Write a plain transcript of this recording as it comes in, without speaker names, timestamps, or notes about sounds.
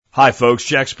Hi folks,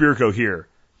 Jack Spirko here.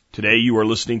 Today you are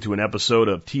listening to an episode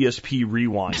of TSP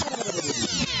Rewind.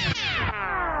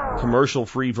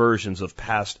 Commercial-free versions of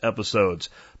past episodes,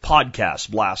 podcast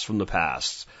blasts from the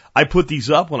past. I put these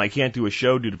up when I can't do a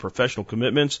show due to professional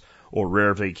commitments or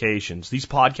rare vacations. These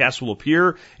podcasts will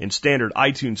appear in standard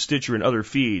iTunes, Stitcher, and other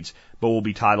feeds, but will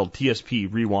be titled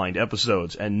TSP Rewind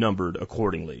episodes and numbered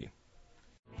accordingly.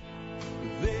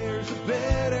 There's a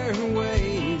better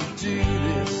way to do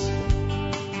this.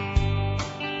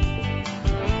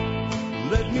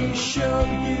 Let me show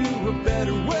you a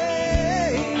better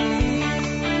way.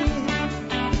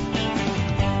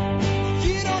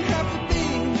 You don't have to be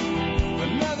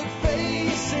another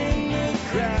face in the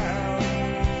crowd.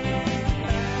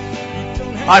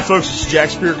 Hi folks, this is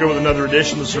Jack Spirko with another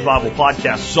edition of the Survival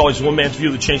Podcast. It's always one man's view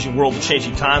of the changing world, the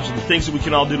changing times, and the things that we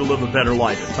can all do to live a better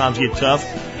life. If times get tough,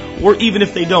 or even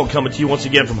if they don't, coming to you once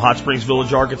again from Hot Springs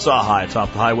Village, Arkansas, high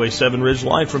atop the Highway 7 Ridge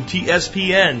Line from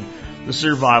TSPN, the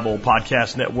Survival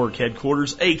Podcast Network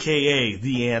headquarters, a.k.a.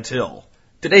 the Ant Hill.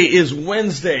 Today is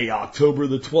Wednesday, October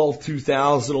the 12th,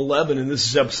 2011, and this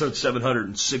is episode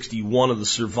 761 of the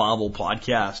Survival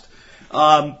Podcast.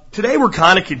 Today we're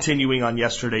kind of continuing on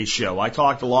yesterday's show. I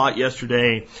talked a lot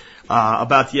yesterday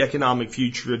about the economic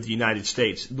future of the United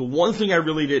States. The one thing I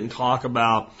really didn't talk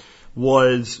about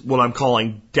was what I'm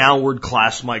calling downward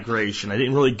class migration. I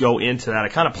didn't really go into that. I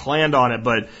kind of planned on it,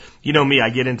 but you know me, I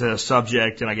get into a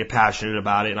subject and I get passionate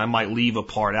about it and I might leave a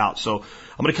part out. So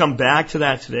I'm going to come back to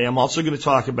that today. I'm also going to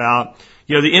talk about,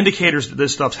 the indicators that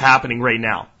this stuff's happening right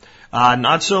now.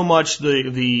 Not so much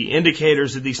the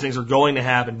indicators that these things are going to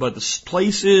happen, but the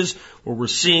places where we're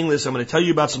seeing this. I'm going to tell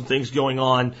you about some things going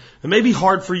on. It may be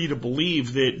hard for you to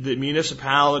believe that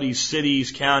municipalities,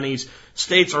 cities, counties,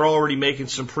 states are already making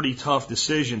some pretty tough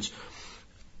decisions.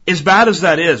 As bad as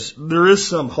that is, there is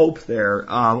some hope there.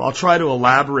 I'll try to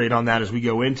elaborate on that as we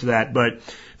go into that, but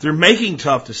if they're making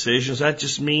tough decisions, that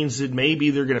just means that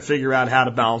maybe they're going to figure out how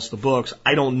to balance the books.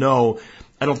 I don't know.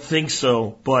 I don't think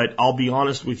so, but I'll be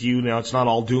honest with you now, it's not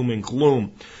all doom and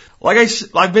gloom. Like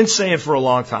I've been saying for a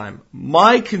long time,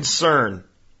 my concern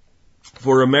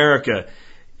for America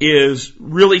is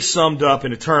really summed up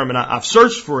in a term, and I've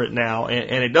searched for it now,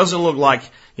 and it doesn't look like,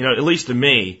 at least to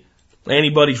me,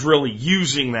 anybody's really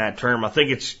using that term. I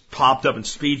think it's popped up in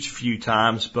speech a few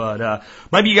times, but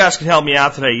maybe you guys can help me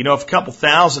out today. If a couple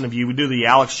thousand of you would do the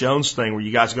Alex Jones thing where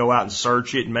you guys go out and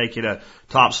search it and make it a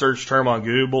top search term on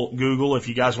Google, if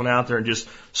you guys went out there and just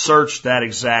searched that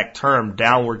exact term,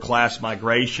 downward class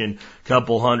migration, a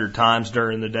couple hundred times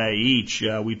during the day each,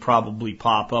 we'd probably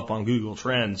pop up on Google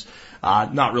Trends.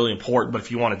 Not really important, but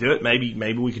if you want to do it,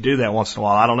 maybe we could do that once in a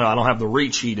while. I don't know. I don't have the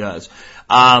reach he does.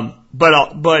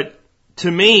 But to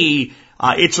me,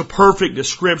 it's a perfect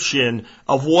description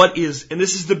of what is, and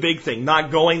this is the big thing,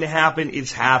 not going to happen,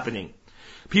 it's happening.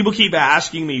 People keep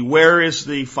asking me, where is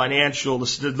the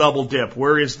the double dip?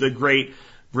 Where is the Great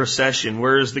Recession?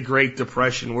 Where is the Great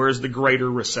Depression? Where is the Greater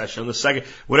Recession? The second,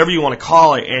 whatever you want to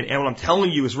call it. And what I'm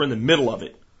telling you is we're in the middle of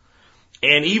it.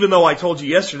 And even though I told you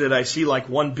yesterday that I see like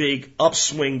one big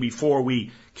upswing before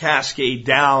we cascade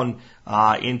down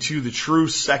into the true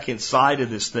second side of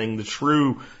this thing, the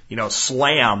true,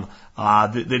 slam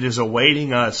that is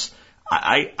awaiting us,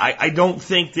 I don't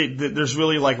think that there's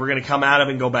really like we're going to come out of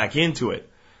it and go back into it.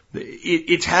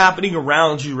 It's happening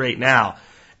around you right now.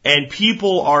 And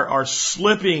people are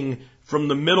slipping from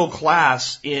the middle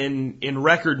class in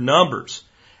record numbers.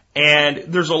 And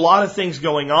there's a lot of things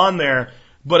going on there.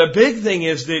 But a big thing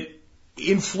is that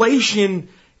inflation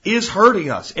is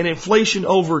hurting us, and inflation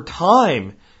over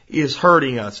time is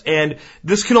hurting us. And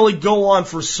this can only go on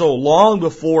for so long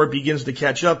before it begins to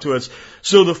catch up to us.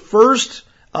 So the first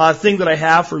thing that I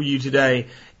have for you today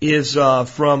is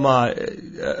from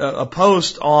a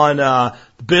post on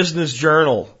Business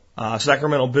Journal,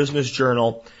 Sacramento Business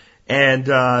Journal, and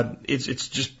it's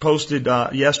just posted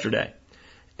yesterday.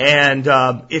 And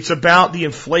it's about the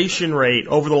inflation rate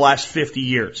over the last 50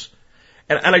 years.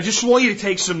 And I just want you to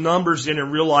take some numbers in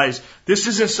and realize this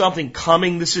isn't something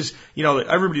coming. This is,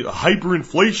 everybody,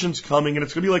 hyperinflation's coming, and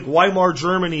it's going to be like Weimar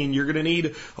Germany, and you're going to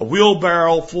need a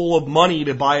wheelbarrow full of money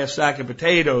to buy a sack of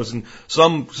potatoes. And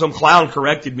some clown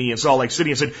corrected me in Salt Lake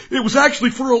City and said, it was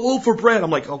actually for a loaf of bread. I'm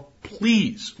like, oh,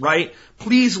 please, right?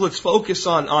 Please, let's focus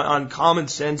on common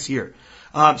sense here.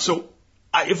 So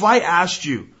if I asked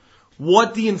you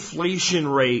what the inflation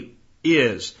rate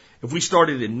is, if we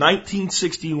started in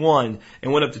 1961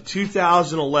 and went up to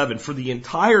 2011 for the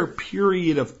entire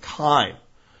period of time,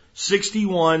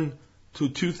 61 to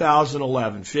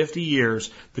 2011, 50 years,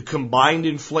 the combined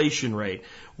inflation rate,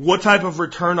 what type of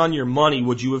return on your money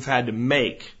would you have had to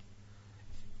make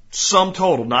Sum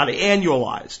total, not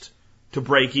annualized, to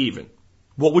break even.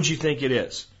 What would you think it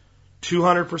is?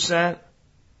 200%?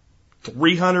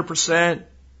 300%?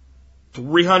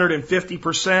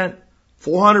 350%?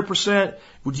 400%?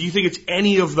 Would you think it's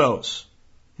any of those?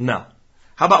 No.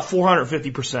 How about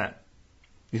 450%?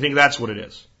 You think that's what it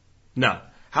is? No.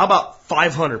 How about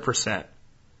 500%?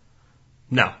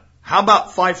 No. How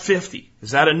about 550?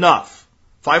 Is that enough?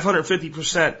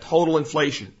 550% total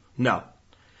inflation? No.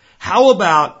 How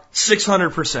about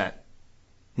 600%?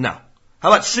 No. How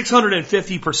about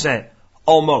 650%?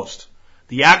 Almost.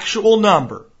 The actual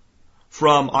number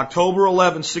from October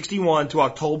 11, 61 to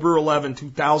October 11,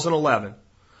 2011,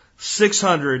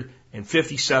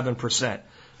 657%.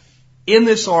 In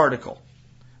this article,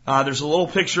 there's a little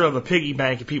picture of a piggy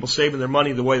bank of people saving their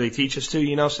money the way they teach us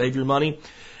to, save your money.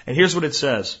 And here's what it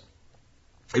says.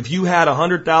 If you had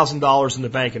 $100,000 in the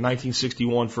bank in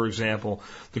 1961, for example,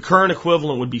 the current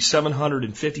equivalent would be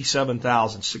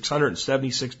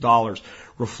 $757,676,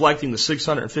 reflecting the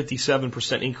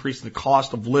 657% increase in the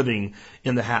cost of living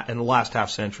in the last half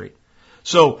century.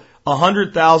 So,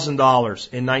 $100,000 in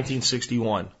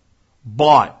 1961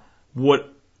 bought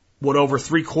what over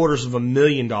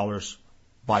 $750,000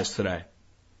 buys today.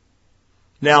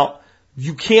 Now,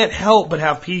 you can't help but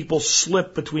have people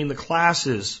slip between the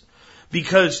classes,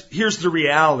 because here's the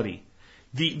reality.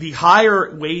 The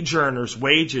higher wage earners'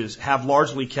 wages have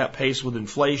largely kept pace with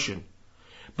inflation.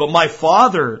 But my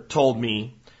father told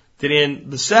me that in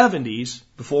the 70s,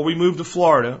 before we moved to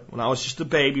Florida, when I was just a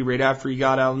baby, right after he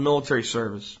got out of the military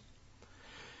service,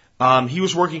 he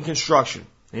was working construction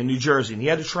in New Jersey. And he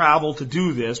had to travel to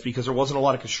do this because there wasn't a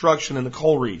lot of construction in the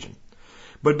coal region.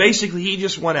 But basically, he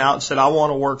just went out and said, I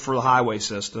want to work for the highway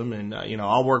system, and,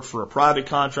 I'll work for a private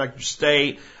contractor,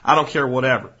 state, I don't care,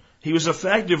 whatever. He was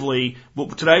effectively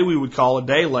what today we would call a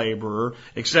day laborer,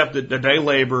 except that the day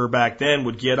laborer back then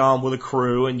would get on with a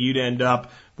crew, and you'd end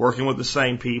up working with the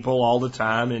same people all the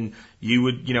time, and you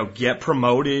would, get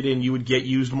promoted, and you would get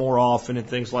used more often, and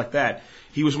things like that.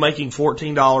 He was making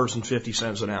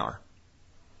 $14.50 an hour.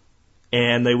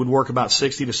 And they would work about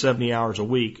 60 to 70 hours a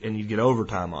week, and you'd get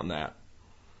overtime on that.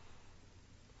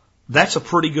 That's a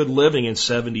pretty good living in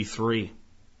 73. It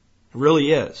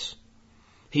really is.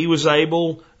 He was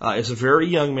able, as a very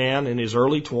young man in his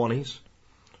early 20s,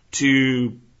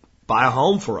 to buy a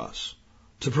home for us,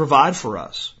 to provide for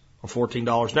us on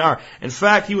 $14 an hour. In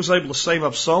fact, he was able to save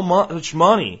up so much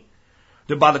money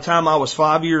that by the time I was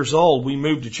 5 years old, we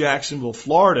moved to Jacksonville,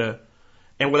 Florida,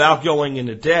 and without going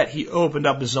into debt, he opened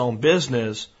up his own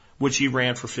business, which he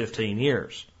ran for 15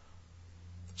 years.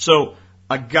 So,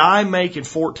 a guy making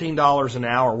 $14 an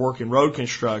hour working road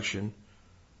construction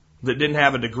that didn't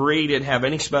have a degree, didn't have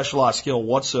any specialized skill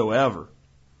whatsoever,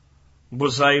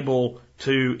 was able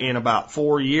to, in about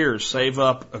 4 years, save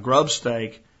up a grub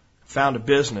stake, found a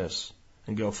business,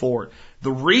 and go forward.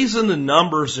 The reason the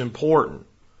number is important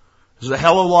is a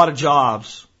hell of a lot of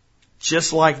jobs,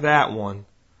 just like that one,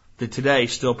 that today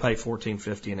still pay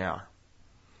 $14.50 an hour.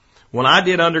 When I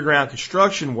did underground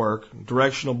construction work,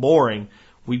 directional boring,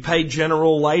 we paid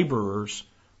general laborers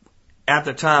at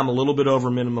the time a little bit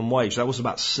over minimum wage. That was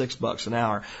about $6 an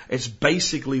hour. It's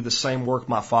basically the same work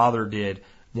my father did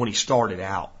when he started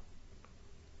out.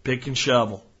 Pick and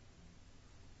shovel.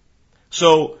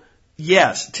 So,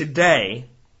 yes, today,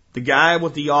 the guy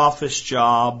with the office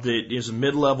job that is a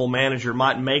mid-level manager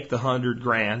might make the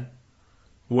 $100,000,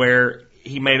 where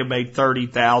he may have made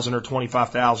 $30,000 or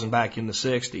 $25,000 back in the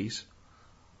 60s.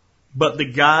 But the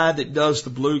guy that does the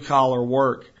blue-collar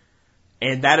work,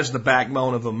 and that is the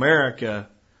backbone of America,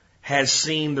 has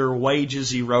seen their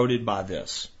wages eroded by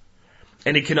this.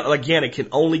 And it can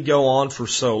only go on for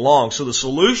so long. So the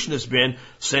solution has been,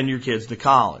 send your kids to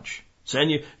college.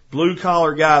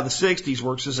 Blue-collar guy of the 60s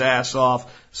works his ass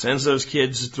off, sends those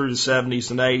kids through the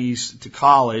 70s and 80s to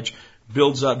college,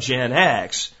 builds up Gen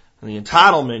X, and the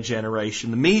entitlement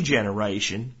generation, the me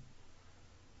generation.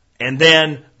 And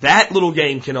then that little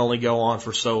game can only go on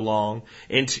for so long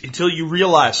until you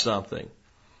realize something.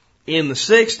 In the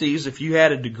 60s, if you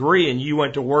had a degree and you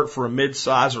went to work for a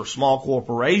mid-size or small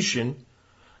corporation,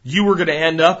 you were going to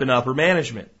end up in upper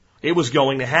management. It was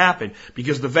going to happen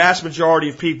because the vast majority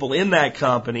of people in that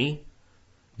company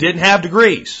didn't have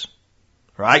degrees.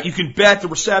 Right? You can bet the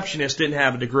receptionist didn't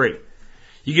have a degree.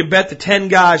 You can bet the 10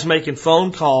 guys making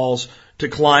phone calls to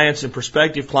clients and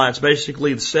prospective clients,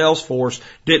 basically the sales force,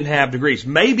 didn't have degrees.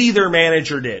 Maybe their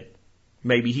manager did.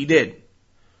 Maybe he did.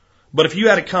 But if you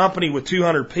had a company with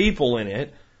 200 people in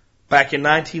it back in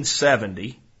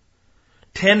 1970,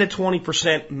 10 to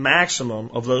 20%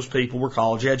 maximum of those people were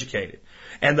college educated.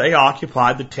 And they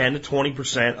occupied the 10 to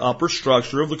 20% upper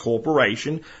structure of the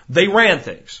corporation. They ran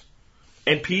things.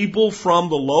 And people from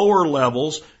the lower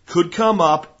levels could come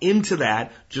up into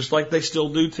that, just like they still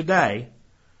do today.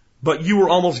 But you were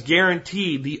almost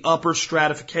guaranteed the upper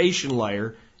stratification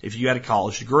layer if you had a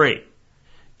college degree.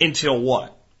 Until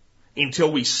what?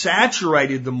 Until we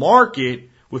saturated the market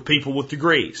with people with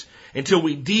degrees. Until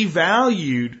we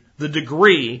devalued the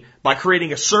degree by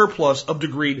creating a surplus of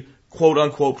degreed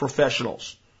quote-unquote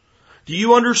professionals. Do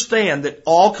you understand that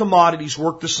all commodities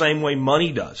work the same way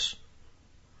money does?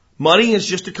 Money is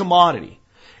just a commodity.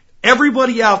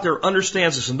 Everybody out there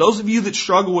understands this. And those of you that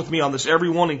struggle with me on this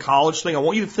everyone in college thing, I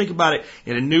want you to think about it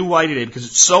in a new way today because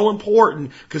it's so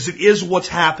important because it is what's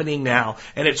happening now.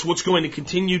 And it's what's going to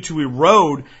continue to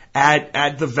erode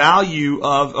at the value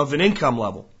of an income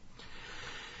level.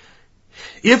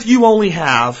 If you only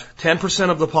have 10%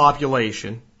 of the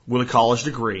population with a college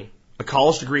degree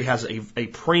has a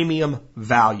premium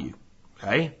value.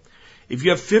 Okay? If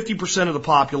you have 50% of the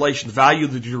population, the value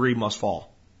of the degree must fall.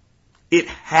 It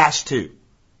has to.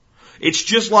 It's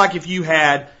just like if you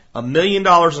had $1 million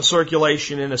in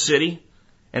circulation in a city,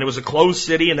 and it was a closed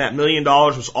city, and that $1 million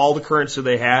was all the currency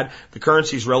they had. The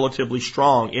currency is relatively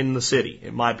strong in the city.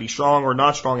 It might be strong or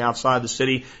not strong outside the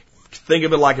city. Think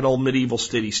of it like an old medieval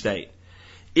city-state.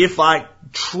 If I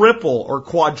triple or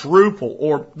quadruple,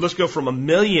 or let's go from $1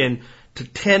 million to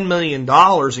 $10 million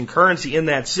in currency in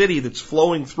that city that's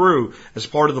flowing through as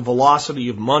part of the velocity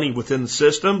of money within the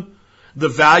system, the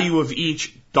value of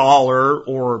each dollar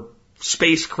or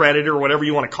space credit or whatever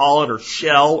you want to call it, or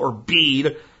shell or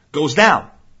bead, goes down.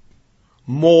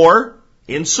 More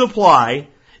in supply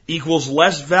equals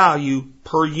less value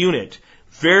per unit.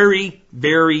 Very,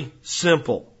 very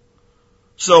simple.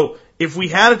 So if we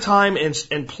had a time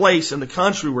and place in the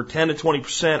country where 10 to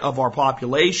 20% of our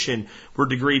population were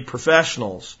degreed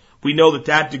professionals, we know that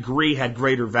that degree had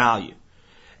greater value.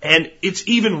 And it's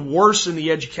even worse in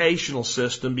the educational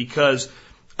system because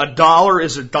a dollar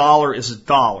is a dollar is a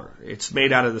dollar. It's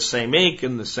made out of the same ink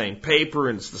and the same paper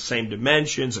and it's the same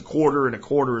dimensions. A quarter and a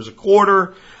quarter is a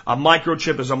quarter. A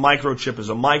microchip is a microchip is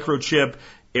a microchip.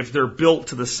 If they're built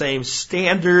to the same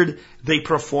standard, they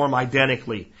perform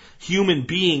identically. Human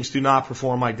beings do not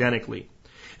perform identically.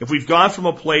 If we've gone from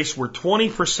a place where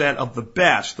 20% of the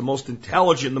best, the most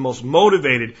intelligent, the most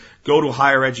motivated go to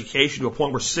higher education to a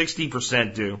point where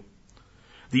 60% do,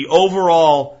 the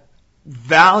overall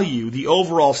value, the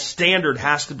overall standard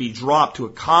has to be dropped to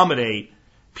accommodate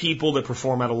people that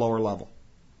perform at a lower level.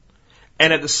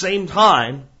 And at the same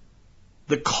time,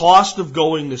 the cost of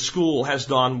going to school has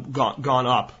gone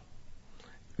up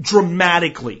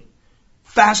dramatically,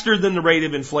 faster than the rate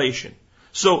of inflation.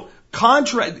 So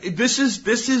this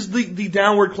is the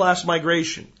downward class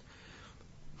migration.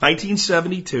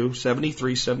 1972,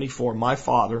 73, 74, my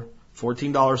father,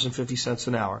 $14.50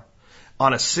 an hour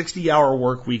on a 60-hour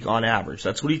work week on average.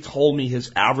 That's what he told me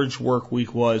his average work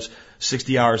week was,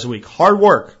 60 hours a week. Hard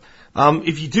work.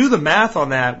 If you do the math on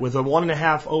that with a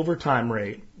 1.5 overtime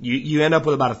rate, you end up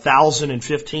with about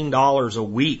 $1,015 a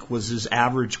week was his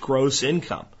average gross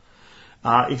income.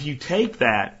 If you take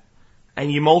that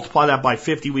and you multiply that by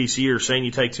 50 weeks a year, saying you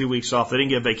take 2 weeks off, they didn't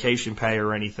get vacation pay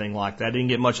or anything like that, didn't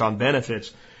get much on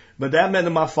benefits, but that meant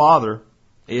that my father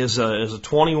is a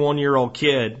 21-year-old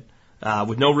kid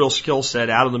with no real skill set,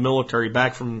 out of the military,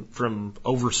 back from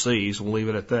overseas, we'll leave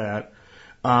it at that,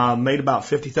 made about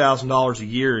 $50,000 a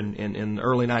year in the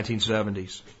early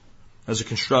 1970s as a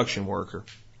construction worker.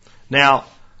 Now,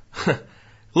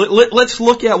 let's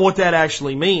look at what that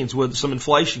actually means with some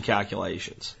inflation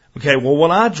calculations. Okay, well,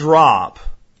 when I drop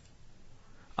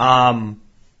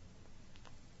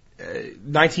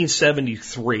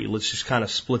 1973, let's just kind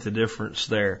of split the difference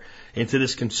there into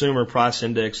this consumer price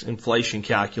index inflation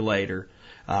calculator.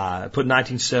 Put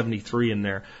 1973 in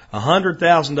there.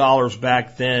 $100,000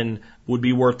 back then would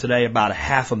be worth today about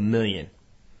 $500,000.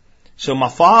 So my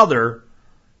father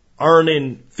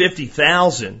earning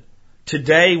 $50,000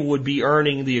 today would be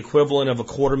earning the equivalent of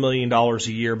 $250,000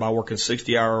 a year by working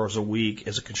 60 hours a week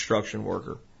as a construction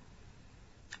worker.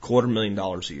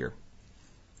 $250,000 a year.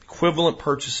 Equivalent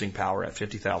purchasing power at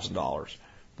 $50,000,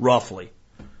 roughly.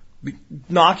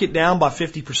 Knock it down by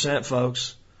 50%,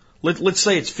 folks. Let's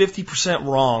say it's 50%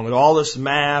 wrong with all this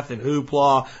math and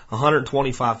hoopla,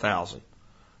 $125,000.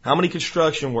 How many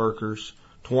construction workers,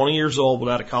 20 years old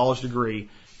without a college degree,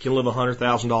 can live a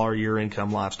 $100,000 a year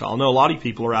income lifestyle? I know a lot of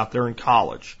people are out there in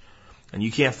college, and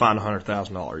you can't find a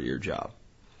 $100,000 a year job.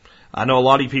 I know a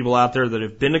lot of people out there that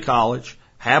have been to college,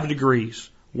 have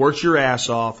degrees, worked your ass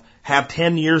off, have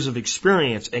 10 years of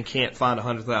experience, and can't find a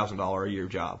 $100,000 a year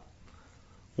job.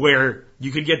 Where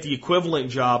you could get the equivalent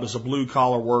job as a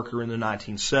blue-collar worker in the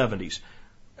 1970s.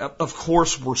 Of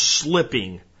course, we're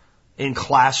slipping in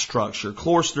class structure. Of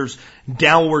course, there's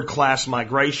downward class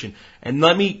migration. And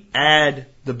let me add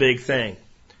the big thing.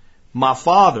 My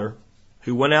father,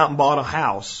 who went out and bought a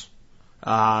house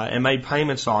and made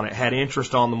payments on it, had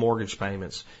interest on the mortgage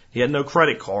payments. He had no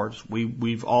credit cards.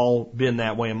 We've all been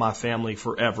that way in my family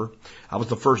forever. I was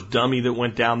the first dummy that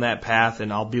went down that path,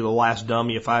 and I'll be the last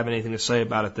dummy if I have anything to say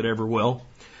about it that ever will.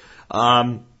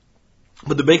 But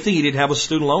the big thing he did have was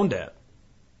student loan debt.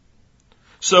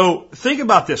 So think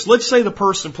about this. Let's say the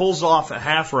person pulls off at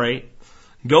half rate,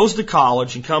 goes to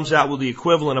college, and comes out with the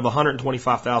equivalent of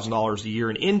 $125,000 a year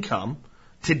in income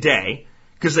today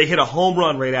because they hit a home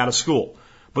run right out of school.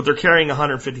 But they're carrying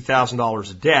 $150,000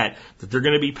 of debt that they're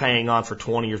going to be paying on for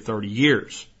 20 or 30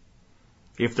 years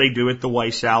if they do it the way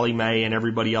Sally Mae and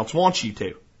everybody else wants you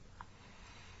to.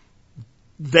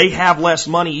 They have less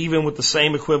money even with the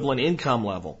same equivalent income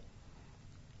level.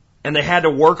 And they had to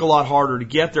work a lot harder to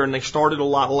get there, and they started a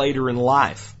lot later in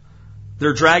life.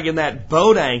 They're dragging that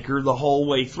boat anchor the whole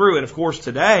way through. And, of course,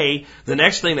 today, the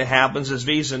next thing that happens is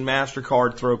Visa and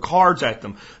MasterCard throw cards at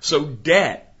them. So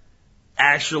debt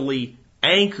actually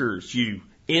anchors you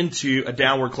into a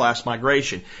downward class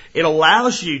migration. It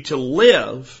allows you to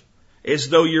live as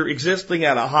though you're existing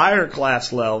at a higher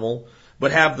class level,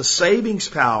 but have the savings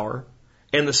power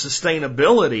and the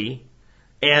sustainability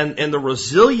and the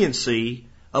resiliency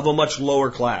of a much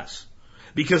lower class.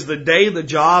 Because the day the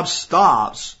job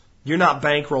stops, you're not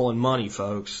bankrolling money,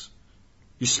 folks.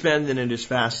 You're spending it as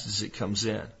fast as it comes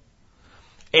in.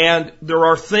 And there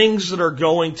are things that are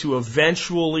going to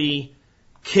eventually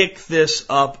kick this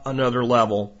up another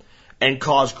level and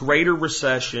cause greater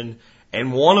recession.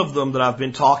 And one of them that I've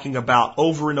been talking about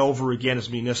over and over again is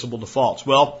municipal defaults.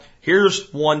 Well,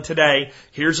 here's one today.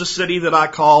 Here's a city that I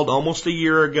called almost a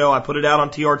year ago. I put it out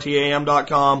on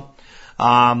trtam.com.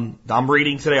 I'm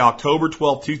reading today, October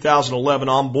 12, 2011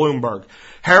 on Bloomberg.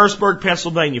 Harrisburg,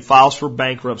 Pennsylvania files for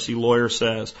bankruptcy, lawyer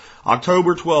says.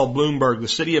 October 12, Bloomberg, the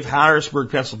city of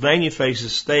Harrisburg, Pennsylvania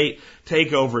faces state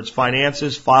takeover. Its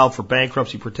finances filed for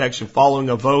bankruptcy protection following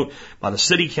a vote by the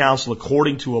city council,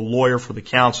 according to a lawyer for the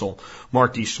council.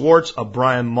 Mark D. Schwartz, a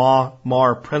Bryan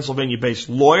Maher, Pennsylvania-based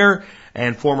lawyer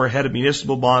and former head of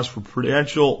municipal bonds for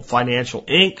Prudential Financial,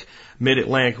 Inc.,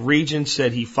 Mid-Atlantic region,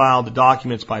 said he filed the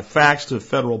documents by fax to the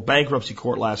federal bankruptcy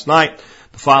court last night.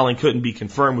 The filing couldn't be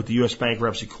confirmed with the U.S.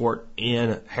 Bankruptcy Court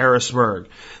in Harrisburg.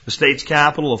 The state's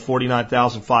capital of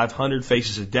 $49,500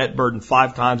 faces a debt burden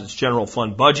 5 times its general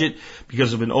fund budget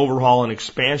because of an overhaul and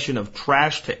expansion of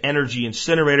trash-to-energy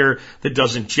incinerator that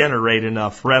doesn't generate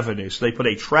enough revenue. So they put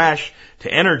a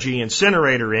trash-to-energy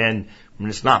incinerator in, and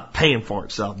it's not paying for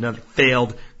itself. Another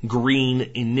failed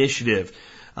green initiative.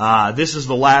 This is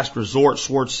the last resort,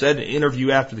 Schwartz said in an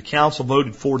interview after the council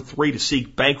voted 4-3 to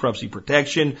seek bankruptcy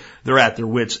protection. They're at their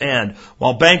wits' end.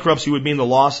 While bankruptcy would mean the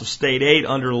loss of state aid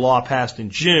under the law passed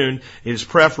in June, it is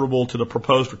preferable to the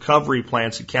proposed recovery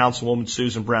plan, said Councilwoman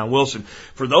Susan Brown Wilson.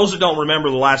 For those that don't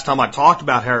remember the last time I talked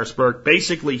about Harrisburg,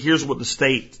 basically here's what the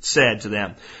state said to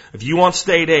them. If you want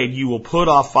state aid, you will put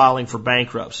off filing for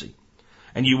bankruptcy.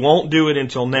 And you won't do it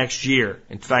until next year.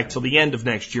 In fact, till the end of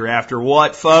next year. After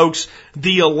what, folks?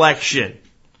 The election.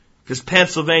 Because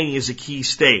Pennsylvania is a key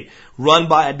state, run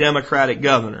by a Democratic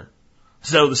governor.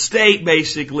 So the state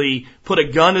basically put a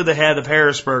gun to the head of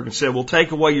Harrisburg and said, we'll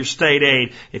take away your state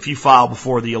aid if you file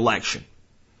before the election.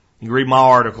 You can read my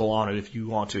article on it if you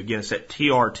want to. Again, it's at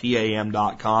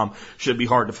trtam.com. Should be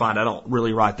hard to find. I don't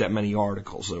really write that many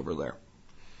articles over there.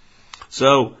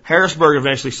 So Harrisburg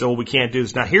eventually said, well, we can't do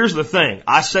this. Now, here's the thing.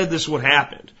 I said this would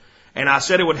happen. And I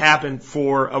said it would happen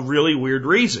for a really weird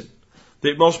reason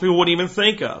that most people wouldn't even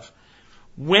think of.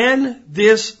 When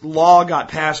this law got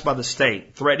passed by the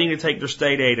state, threatening to take their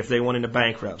state aid if they went into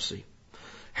bankruptcy,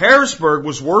 Harrisburg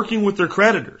was working with their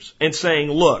creditors and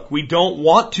saying, look, we don't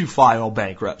want to file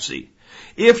bankruptcy.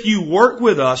 If you work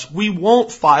with us, we won't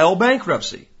file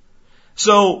bankruptcy.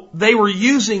 So they were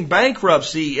using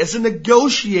bankruptcy as a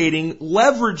negotiating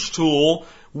leverage tool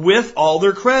with all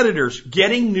their creditors,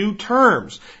 getting new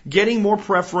terms, getting more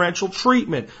preferential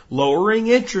treatment, lowering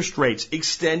interest rates,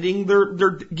 extending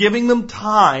giving them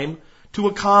time to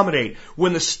accommodate.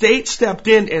 When the state stepped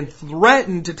in and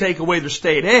threatened to take away their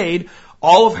state aid,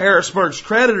 all of Harrisburg's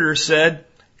creditors said,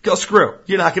 go screw.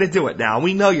 You're not going to do it now.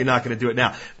 We know you're not going to do it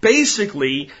now.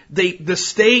 Basically, the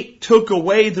state took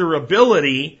away their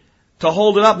ability to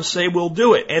hold it up and say, we'll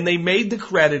do it. And they made the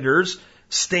creditors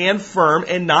stand firm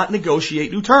and not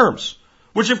negotiate new terms.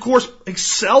 which of course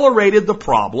accelerated the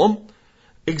problem,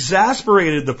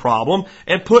 exasperated the problem,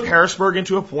 and put Harrisburg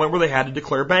into a point where they had to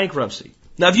declare bankruptcy.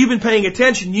 Now, if you've been paying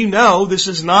attention, you know this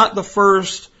is not the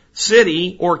first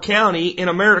city or county in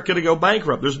America to go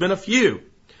bankrupt. There's been a few,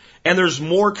 and there's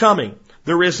more coming.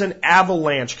 There is an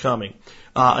avalanche coming.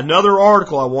 Another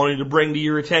article I wanted to bring to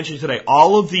your attention today.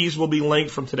 All of these will be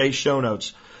linked from today's show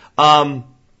notes.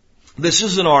 This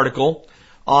is an article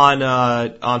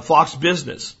on Fox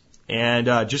Business,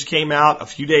 and just came out a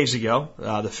few days ago,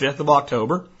 the 5th of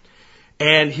October.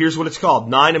 And here's what it's called: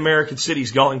 9 American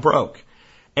cities going broke.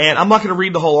 And I'm not going to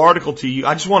read the whole article to you.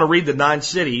 I just want to read the 9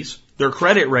 cities, their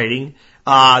credit rating,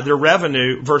 their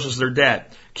revenue versus their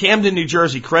debt. Camden, New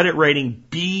Jersey, credit rating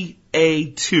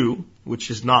BA2,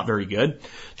 which is not very good.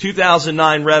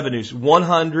 2009 revenues,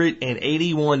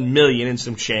 $181 million and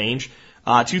some change.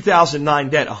 2009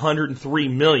 debt,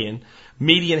 $103 million.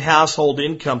 Median household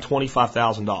income,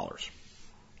 $25,000.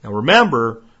 Now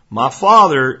remember, my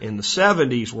father in the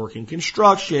 70s working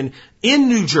construction in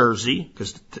New Jersey,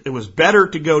 because it was better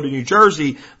to go to New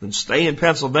Jersey than stay in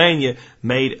Pennsylvania,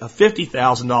 made a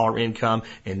 $50,000 income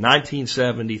in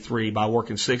 1973 by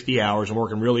working 60 hours and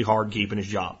working really hard keeping his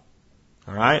job.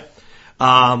 All right?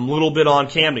 Little bit on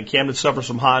Camden. Camden suffers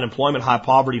from high unemployment, high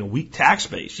poverty, and a weak tax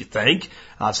base, you think.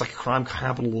 It's like a crime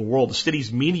capital of the world. The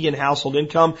city's median household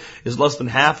income is less than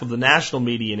half of the national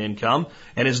median income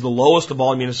and is the lowest of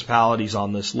all municipalities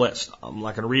on this list. I'm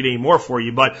not going to read any more for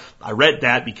you, but I read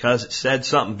that because it said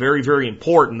something very, very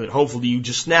important that hopefully you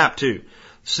just snap to. The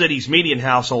city's median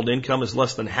household income is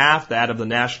less than half that of the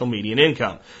national median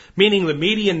income, meaning the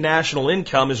median national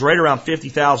income is right around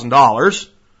 $50,000.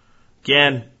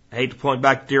 Again, I hate to point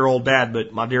back to dear old dad,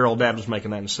 but my dear old dad was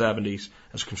making that in the 70s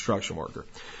as a construction worker.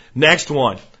 Next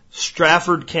one,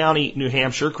 Strafford County, New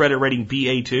Hampshire, credit rating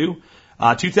BA2.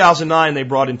 2009, they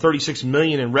brought in $36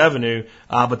 million in revenue,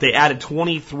 but they added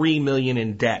 $23 million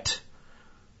in debt.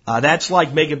 That's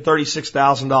like making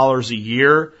 $36,000 a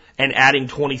year and adding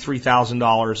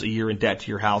 $23,000 a year in debt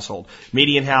to your household.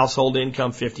 Median household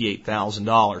income,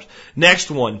 $58,000.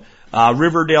 Next one,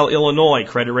 Riverdale, Illinois,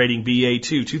 credit rating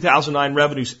BA2. 2009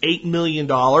 revenues, $8 million.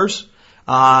 2000,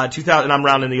 and I'm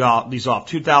rounding these off.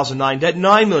 2009 debt,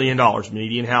 $9 million.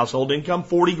 Median household income,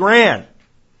 $40,000.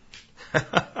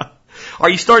 Are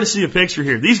you starting to see a picture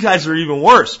here? These guys are even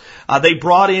worse. They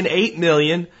brought in $8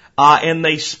 million, and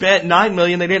they spent $9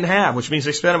 million they didn't have, which means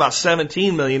they spent about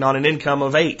 $17 million on an income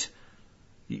of $8.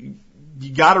 You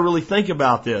got to really think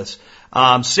about this.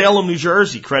 Salem, New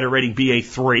Jersey, credit rating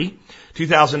BA3.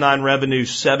 2009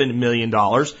 revenues, $7 million.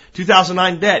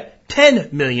 2009 debt,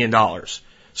 $10 million.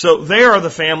 So they are the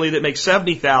family that makes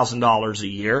 $70,000 a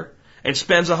year and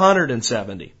spends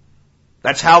 $170,000.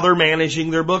 That's how they're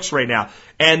managing their books right now.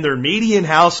 And their median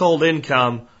household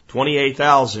income,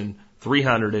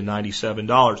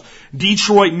 $28,397.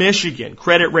 Detroit, Michigan,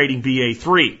 credit rating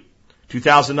BA3.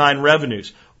 2009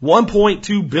 revenues,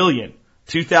 $1.2 billion.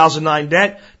 2009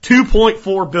 debt,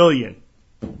 $2.4 billion.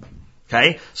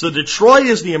 Okay, so Detroit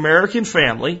is the American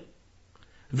family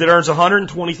that earns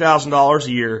 $120,000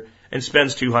 a year and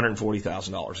spends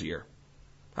 $240,000 a year.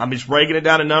 I'm just breaking it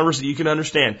down in numbers that you can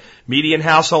understand. Median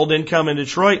household income in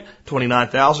Detroit,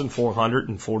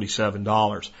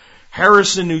 $29,447.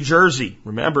 Harrison, New Jersey.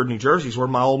 Remember, New Jersey is where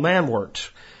my old man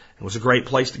worked. It was a great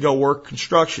place to go work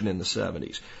construction in the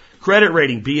 70s. Credit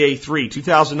rating BA3,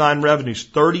 2009 revenues,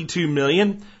 $32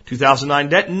 million. 2009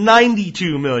 debt,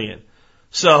 $92 million.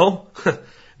 So,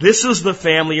 this is the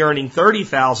family earning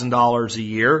 $30,000 a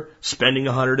year, spending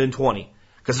 $120,000.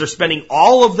 Because they're spending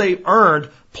all of they earned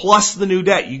plus the new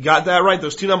debt. You got that right?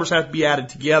 Those two numbers have to be added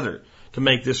together to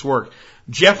make this work.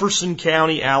 Jefferson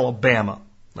County, Alabama.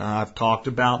 I've talked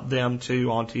about them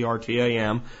too on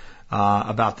TRTAM,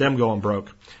 about them going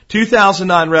broke.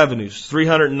 2009 revenues,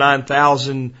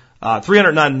 $309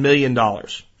 million.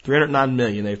 $309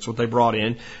 million, that's what they brought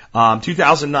in.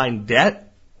 2009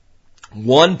 debt,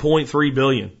 $1.3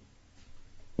 billion.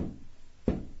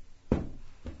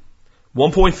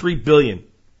 $1.3 billion.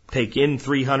 Take in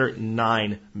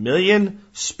 $309 million,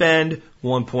 spend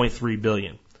 $1.3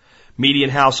 billion. Median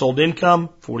household income,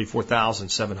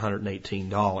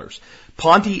 $44,718.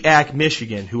 Pontiac,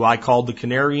 Michigan, who I called the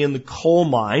canary in the coal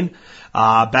mine,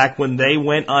 back when they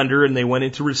went under and they went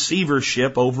into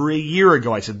receivership over a year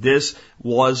ago. I said this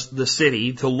was the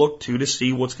city to look to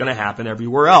see what's going to happen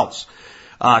everywhere else.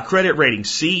 Credit rating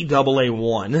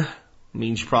CAA1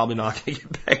 means you're probably not going to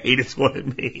get paid, is what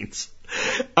it means.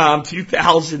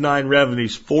 2009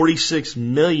 revenues, $46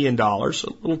 million, a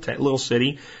little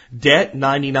city. Debt,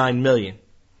 $99 million.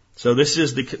 So this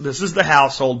is the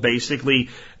household basically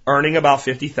earning about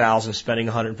 $50,000, spending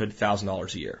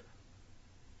 $150,000 a year.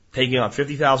 taking on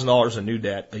 $50,000 in new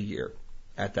debt a year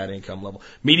at that income level.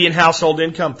 Median household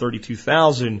income,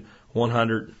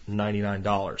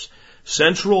 $32,199.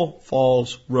 Central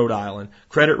Falls, Rhode Island,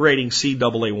 credit rating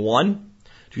CAA1,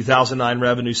 2009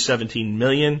 revenue $17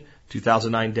 million,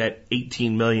 2009 debt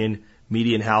 $18 million,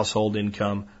 median household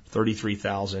income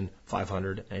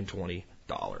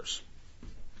 $33,520.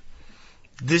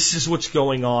 This is what's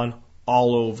going on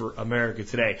all over America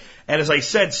today. And as I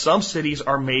said, some cities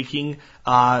are making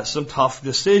some tough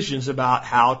decisions about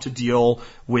how to deal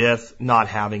with not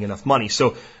having enough money.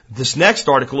 So this next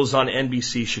article is on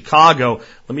NBC Chicago.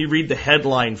 Let me read the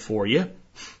headline for you.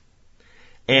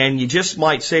 And you just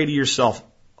might say to yourself,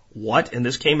 what? And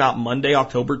this came out Monday,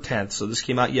 October 10th. So this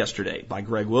came out yesterday by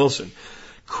Greg Wilson.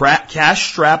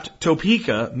 Cash-strapped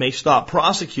Topeka may stop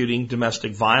prosecuting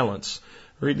domestic violence.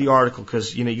 Read the article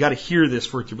because, you got to hear this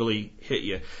for it to really hit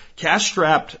you.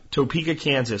 Cash-strapped Topeka,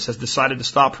 Kansas has decided to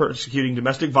stop prosecuting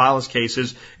domestic violence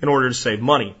cases in order to save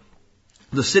money.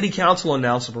 The city council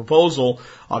announced a proposal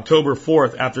October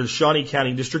 4th after the Shawnee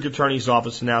County District Attorney's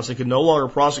Office announced it could no longer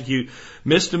prosecute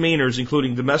misdemeanors,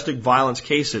 including domestic violence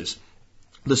cases.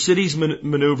 The city's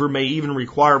maneuver may even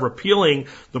require repealing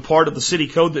the part of the city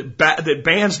code that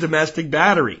bans domestic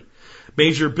battery.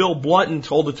 Major Bill Blunton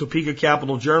told the Topeka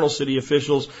Capital Journal city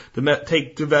officials to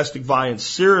take domestic violence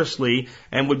seriously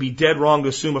and would be dead wrong to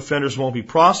assume offenders won't be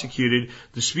prosecuted.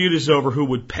 Dispute is over who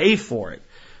would pay for it.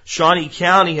 Shawnee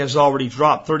County has already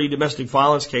dropped 30 domestic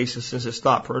violence cases since it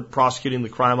stopped prosecuting the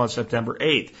crime on September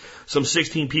 8th. Some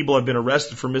 16 people have been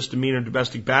arrested for misdemeanor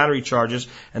domestic battery charges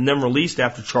and then released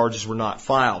after charges were not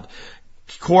filed.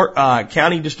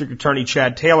 County District Attorney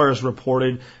Chad Taylor has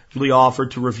reportedly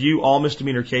offered to review all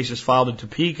misdemeanor cases filed in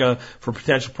Topeka for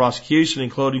potential prosecution,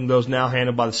 including those now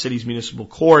handled by the city's municipal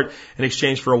court, in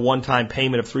exchange for a one-time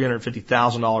payment of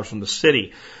 $350,000 from the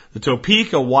city. The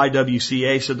Topeka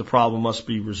YWCA said the problem must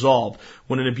be resolved.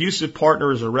 When an abusive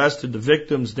partner is arrested, the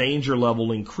victim's danger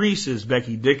level increases,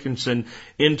 Becky Dickinson,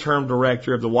 interim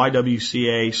director of the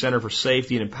YWCA Center for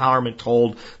Safety and Empowerment,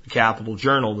 told the Capital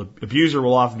Journal. The abuser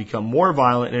will often become more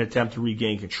violent in an attempt to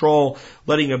regain control.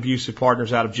 Letting abusive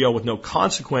partners out of jail with no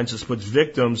consequences puts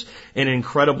victims in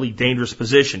incredibly dangerous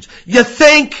positions. You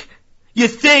think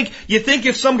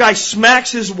if some guy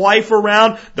smacks his wife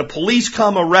around, the police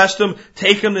come arrest him,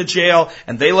 take him to jail,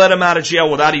 and they let him out of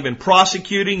jail without even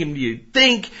prosecuting him? You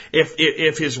think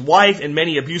if his wife and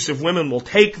many abusive women will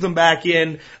take them back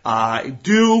in,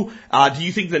 do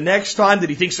you think the next time that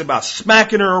he thinks about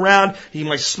smacking her around, he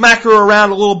might smack her around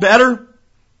a little better?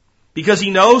 Because he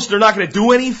knows they're not going to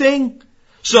do anything?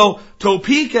 So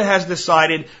Topeka has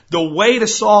decided the way to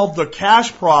solve the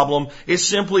cash problem is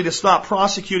simply to stop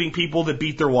prosecuting people that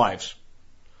beat their wives.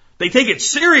 They take it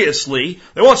seriously.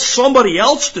 They want somebody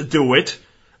else to do it,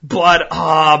 but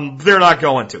they're not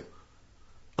going to.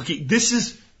 Okay, this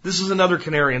is another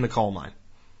canary in the coal mine.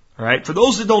 All right. For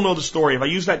those that don't know the story, if I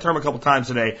use that term a couple times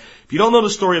today, if you don't know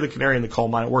the story of the canary in the coal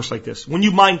mine, it works like this. When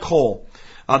you mine coal,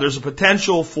 there's a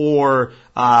potential for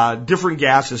different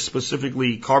gases,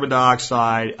 specifically carbon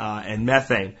dioxide and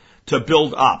methane, to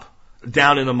build up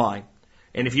down in the mine.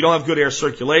 And if you don't have good air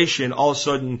circulation, all of a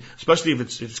sudden, especially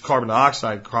if it's carbon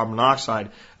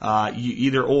dioxide,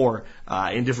 either or,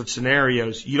 in different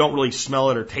scenarios, you don't really smell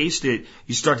it or taste it.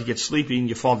 You start to get sleepy and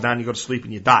you fall down, you go to sleep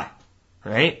and you die.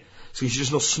 Right? So there's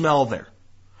just no smell there.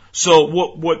 So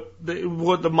what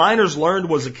the miners learned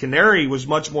was the canary was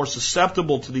much more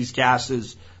susceptible to these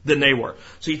gases than they were.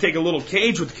 So you take a little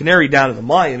cage with the canary down in the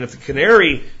mine, and if the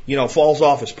canary, falls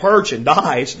off his perch and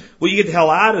dies, well, you get the hell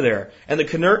out of there. And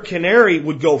the canary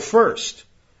would go first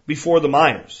before the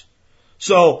miners.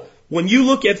 So when you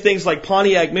look at things like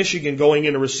Pontiac, Michigan going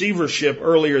into receivership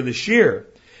earlier this year,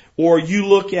 or you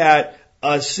look at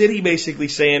a city basically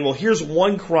saying, well, here's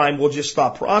one crime we'll just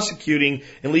stop prosecuting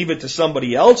and leave it to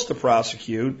somebody else to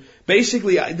prosecute.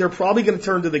 Basically, they're probably going to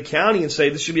turn to the county and say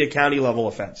this should be a county level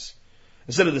offense.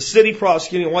 Instead of the city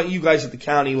prosecuting, I want you guys at the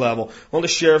county level. I want the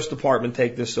sheriff's department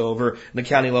take this over and the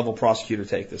county level prosecutor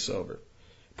take this over.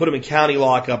 Put them in county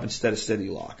lockup instead of city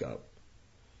lockup.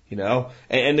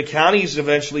 And the counties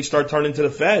eventually start turning to the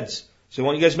feds. So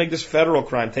why don't you guys make this a federal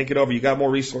crime? Take it over. You got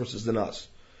more resources than us.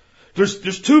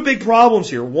 There's two big problems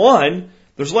here. One,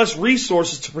 there's less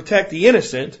resources to protect the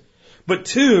innocent. But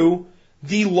two,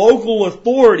 the local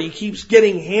authority keeps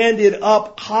getting handed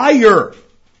up higher.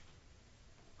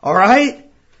 All right?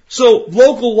 So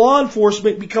local law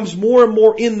enforcement becomes more and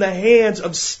more in the hands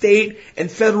of state and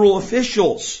federal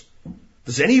officials.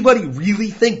 Does anybody really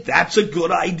think that's a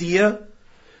good idea?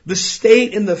 The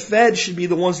state and the Fed should be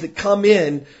the ones that come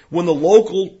in when the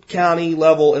local county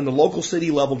level and the local city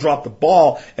level drop the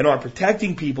ball and aren't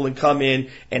protecting people, and come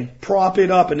in and prop it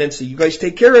up and then say, you guys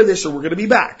take care of this or we're going to be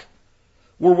back.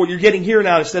 Where what you're getting here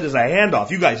now instead is a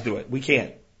handoff. You guys do it. We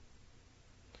can't.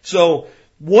 So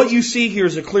what you see here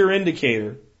is a clear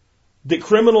indicator that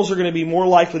criminals are going to be more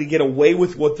likely to get away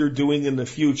with what they're doing in the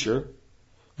future.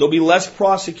 There'll be less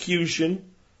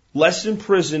prosecution, less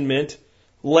imprisonment,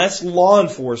 less law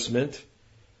enforcement,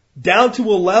 down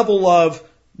to a level of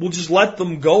we'll just let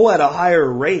them go at a higher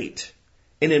rate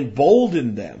and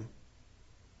embolden them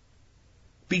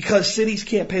because cities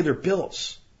can't pay their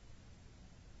bills.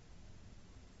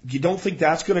 You don't think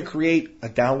that's going to create a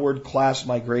downward class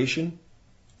migration?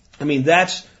 I mean,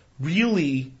 that's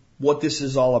really what this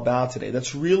is all about today.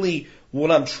 That's really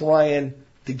what I'm trying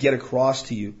to get across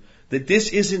to you. That this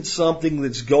isn't something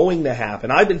that's going to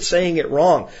happen. I've been saying it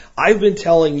wrong. I've been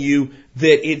telling you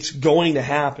that it's going to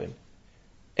happen.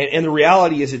 And the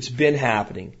reality is it's been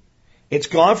happening. It's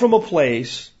gone from a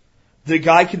place that a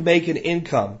guy could make an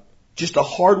income, just a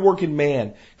hardworking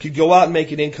man could go out and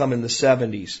make an income in the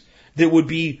 70s that would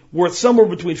be worth somewhere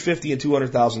between $50,000 and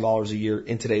 $200,000 a year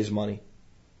in today's money.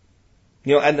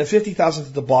 You know, and the $50,000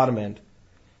 at the bottom end,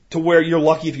 to where you're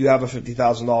lucky if you have a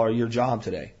 $50,000 a year job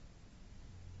today.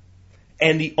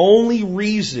 And the only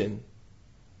reason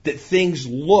that things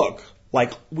look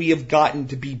like we have gotten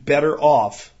to be better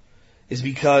off is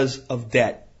because of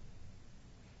debt.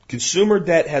 Consumer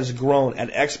debt has grown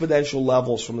at exponential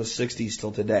levels from the 60s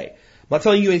till today. I'm not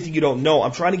telling you anything you don't know.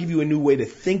 I'm trying to give you a new way to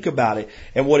think about it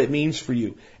and what it means for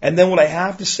you. And then what I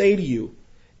have to say to you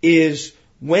is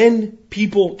when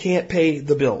people can't pay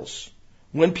the bills,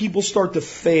 when people start to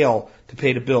fail to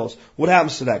pay the bills, what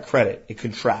happens to that credit? It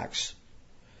contracts.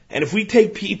 And if we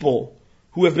take people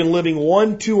who have been living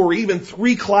 1, 2, or even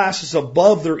 3 classes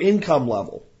above their income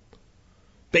level,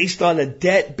 based on a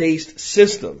debt-based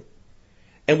system,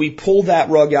 and we pull that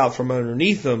rug out from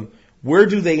underneath them, where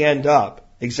do they end up?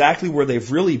 Exactly where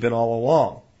they've really been all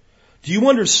along. Do you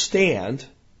understand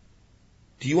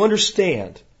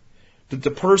that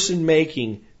the person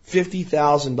making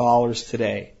 $50,000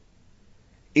 today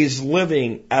is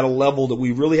living at a level that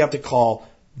we really have to call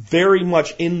very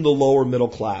much in the lower middle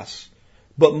class?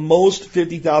 But most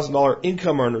 $50,000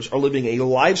 income earners are living a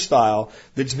lifestyle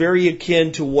that's very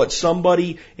akin to what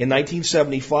somebody in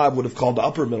 1975 would have called the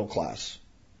upper middle class.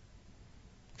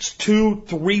 It's 2,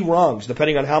 3 rungs,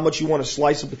 depending on how much you want to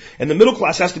slice up. And the middle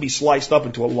class has to be sliced up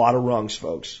into a lot of rungs,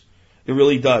 folks. It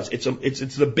really does.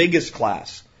 It's the biggest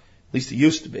class. At least it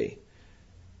used to be.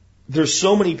 There's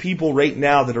so many people right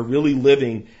now that are really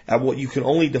living at what you can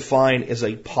only define as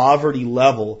a poverty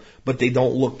level, but they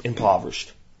don't look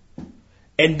impoverished.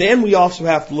 And then we also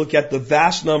have to look at the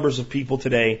vast numbers of people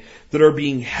today that are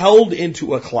being held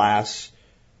into a class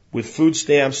with food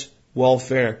stamps,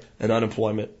 welfare, and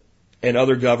unemployment, and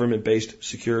other government-based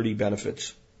security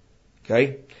benefits.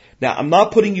 Okay? Now, I'm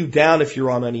not putting you down if you're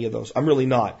on any of those. I'm really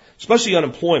not. Especially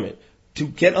unemployment. To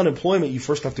get unemployment, you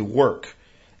first have to work.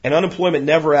 And unemployment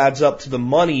never adds up to the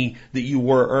money that you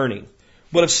were earning.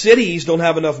 But if cities don't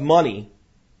have enough money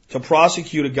to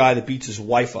prosecute a guy that beats his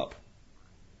wife up,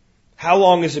 how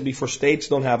long is it before states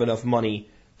don't have enough money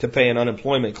to pay an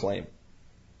unemployment claim,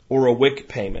 or a WIC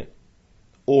payment,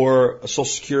 or a Social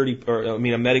Security, or a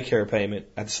Medicare payment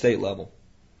at the state level?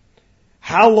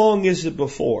 How long is it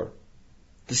before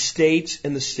the states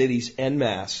and the cities en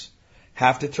masse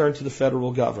have to turn to the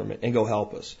federal government and go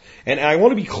help us? And I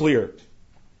want to be clear.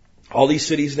 All these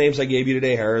cities' names I gave you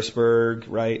today, Harrisburg,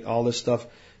 right, all this stuff,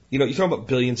 you know, you're talking about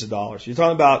billions of dollars. You're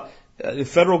talking about the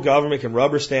federal government can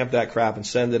rubber stamp that crap and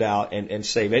send it out and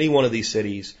save any one of these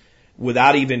cities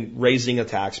without even raising a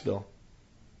tax bill.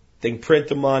 They can print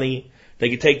the money. They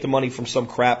can take the money from some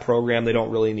crap program they don't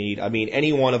really need. I mean,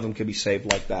 any one of them can be saved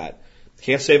like that. They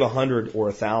can't save 100 or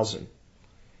 1,000.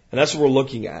 And that's what we're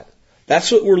looking at.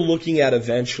 That's what we're looking at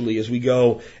eventually as we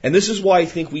go. And this is why I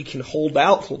think we can hold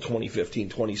out till 2015,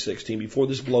 2016 before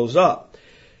this blows up.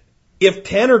 If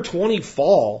 10 or 20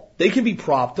 fall, they can be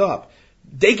propped up.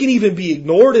 They can even be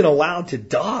ignored and allowed to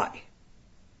die.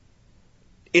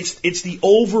 It's the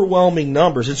overwhelming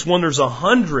numbers. It's when there's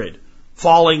 100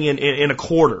 falling in a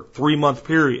quarter, 3-month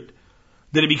period,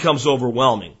 that it becomes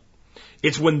overwhelming.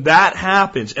 It's when that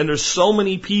happens, and there's so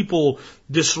many people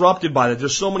disrupted by that.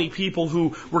 There's so many people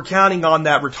who were counting on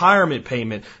that retirement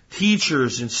payment,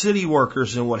 teachers and city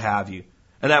workers and what have you,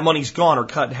 and that money's gone or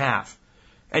cut in half.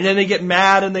 And then they get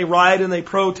mad and they riot and they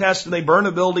protest and they burn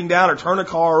a building down or turn a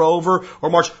car over or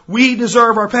march. We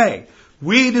deserve our pay.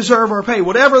 We deserve our pay.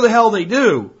 Whatever the hell they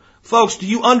do, Folks, do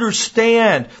you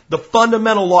understand the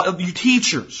fundamental law of you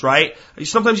teachers, right?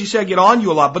 Sometimes you say I get on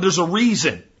you a lot, but there's a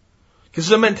reason. Because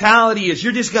the mentality is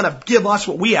you're just going to give us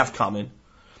what we have coming.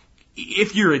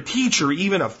 If you're a teacher,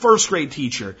 even a first grade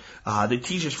teacher that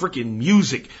teaches freaking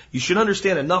music, you should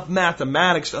understand enough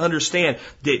mathematics to understand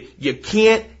that you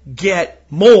can't get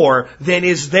more than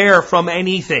is there from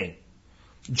anything.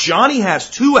 Johnny has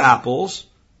 2 apples,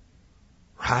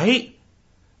 right?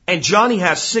 And Johnny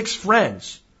has 6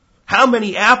 friends. How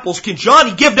many apples can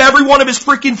Johnny give to every one of his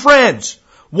freaking friends?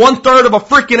 1/3 of a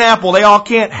freaking apple. They all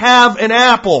can't have an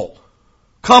apple.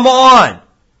 Come on.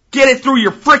 Get it through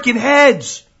your freaking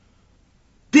heads.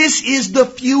 This is the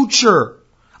future.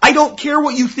 I don't care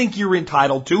what you think you're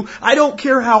entitled to. I don't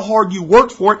care how hard you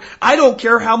worked for it. I don't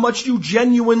care how much you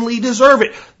genuinely deserve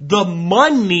it. The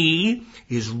money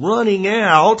is running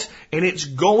out, and it's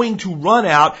going to run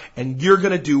out, and you're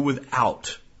going to do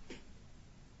without.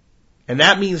 And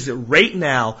that means that right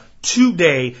now,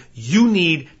 today, you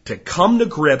need to come to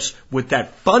grips with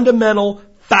that fundamental,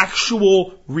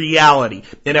 factual reality.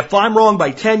 And if I'm wrong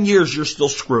by 10 years, you're still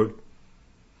screwed.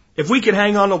 If we can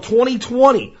hang on till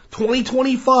 2020,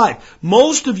 2025,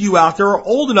 most of you out there are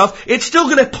old enough, it's still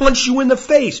going to punch you in the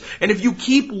face. And if you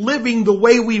keep living the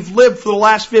way we've lived for the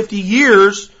last 50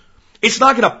 years, it's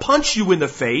not going to punch you in the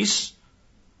face.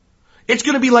 It's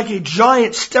going to be like a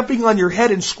giant stepping on your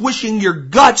head and squishing your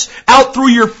guts out through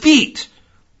your feet.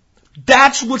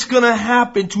 That's what's going to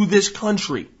happen to this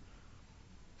country.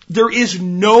 There is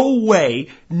no way,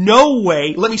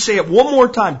 let me say it one more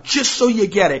time just so you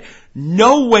get it,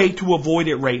 no way to avoid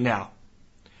it right now.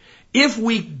 If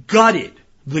we gutted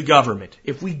the government,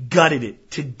 if we gutted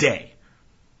it today,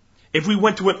 if we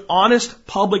went to an honest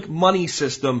public money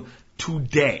system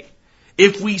today,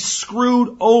 if we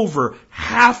screwed over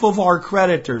half of our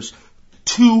creditors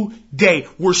today,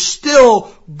 we're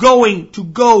still going to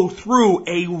go through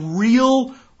a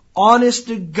real, honest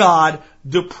to God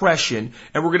depression,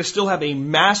 and we're going to still have a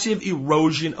massive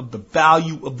erosion of the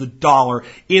value of the dollar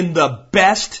in the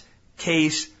best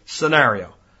case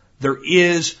scenario. There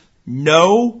is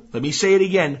no, let me say it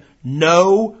again,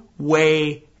 no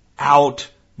way out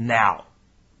now.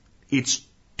 It's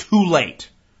too late.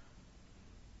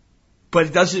 But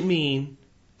it doesn't mean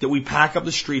that we pack up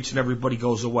the streets and everybody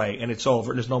goes away and it's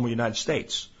over and there's no more United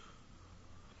States.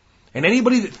 And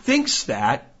anybody that thinks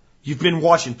that, you've been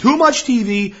watching too much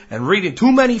TV and reading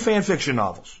too many fan fiction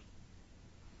novels.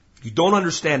 You don't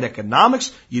understand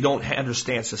economics, you don't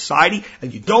understand society,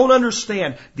 and you don't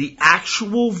understand the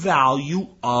actual value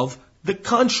of the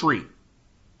country.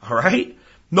 All right?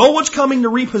 No one's coming to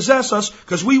repossess us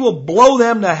because we will blow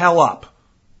them the hell up.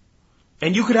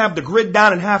 And you could have the grid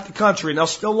down in half the country and they'll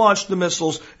still launch the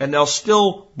missiles and they'll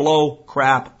still blow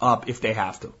crap up if they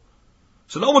have to.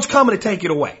 So no one's coming to take it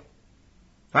away.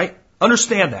 Right?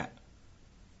 Understand that.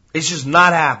 It's just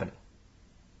not happening.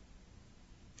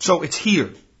 So it's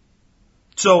here.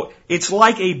 So it's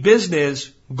like a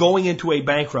business going into a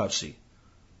bankruptcy.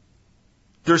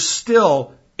 There's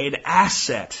still an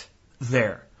asset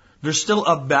there. There's still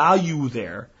a value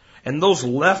there. And those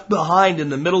left behind in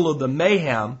the middle of the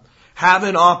mayhem have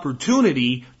an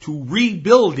opportunity to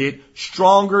rebuild it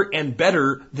stronger and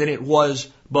better than it was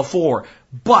before.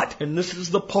 But, and this is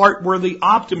the part where the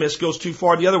optimist goes too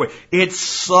far the other way, it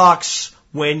sucks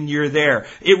when you're there.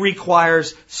 It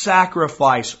requires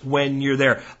sacrifice when you're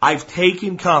there. I've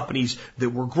taken companies that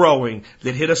were growing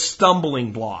that hit a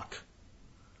stumbling block.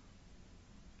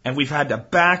 And we've had to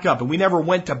back up. And we never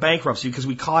went to bankruptcy because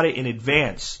we caught it in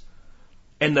advance.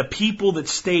 And the people that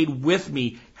stayed with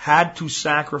me had to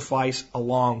sacrifice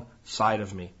alongside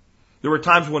of me. There were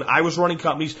times when I was running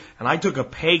companies and I took a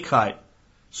pay cut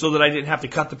so that I didn't have to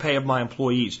cut the pay of my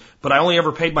employees. But I only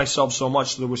ever paid myself so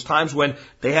much, so there was times when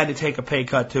they had to take a pay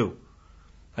cut too.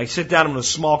 I sit down in a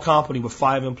small company with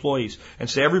 5 employees and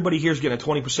say, everybody here's getting a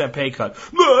 20% pay cut.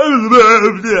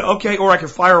 Okay, or I can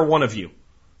fire one of you.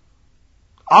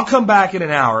 I'll come back in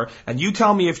an hour and you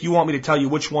tell me if you want me to tell you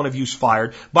which one of you's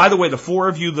fired. By the way, the 4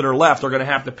 of you that are left are going to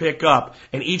have to pick up,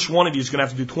 and each one of you is going to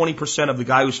have to do 20% of the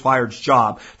guy who's fired's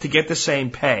job to get the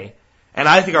same pay. And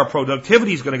I think our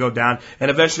productivity is going to go down, and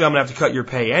eventually I'm going to have to cut your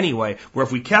pay anyway, where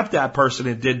if we kept that person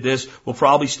and did this, we'll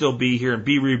probably still be here and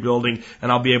be rebuilding, and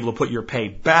I'll be able to put your pay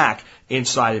back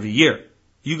inside of a year.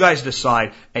 You guys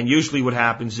decide, and usually what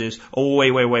happens is, oh,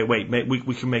 wait,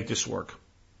 we can make this work.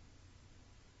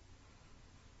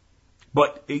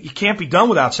 But it can't be done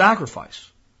without sacrifice.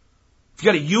 If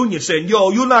you got a union saying,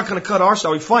 yo, you're not going to cut our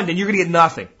salary, fine, then you're going to get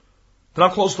nothing. Then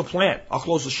I'll close the plant. I'll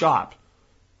close the shop.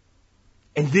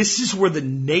 And this is where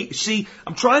see,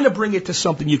 I'm trying to bring it to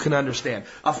something you can understand.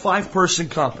 A 5-person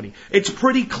company. It's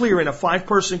pretty clear in a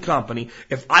 5-person company,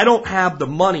 if I don't have the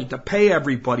money to pay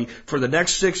everybody for the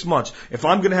next 6 months, if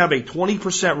I'm going to have a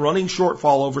 20% running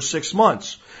shortfall over 6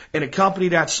 months, in a company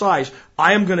that size,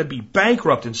 I am going to be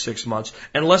bankrupt in 6 months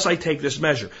unless I take this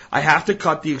measure. I have to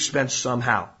cut the expense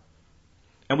somehow.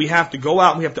 And we have to go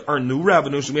out and we have to earn new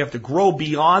revenues and we have to grow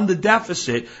beyond the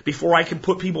deficit before I can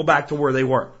put people back to where they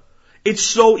were. It's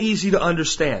so easy to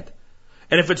understand.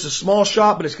 And if it's a small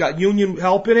shop and it's got union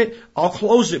help in it, I'll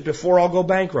close it before I'll go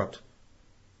bankrupt.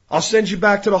 I'll send you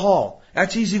back to the hall.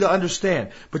 That's easy to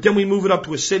understand. But then we move it up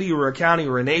to a city or a county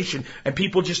or a nation and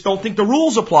people just don't think the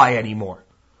rules apply anymore.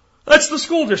 That's the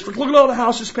school district. Look at all the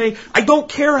houses paying. I don't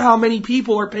care how many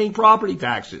people are paying property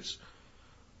taxes.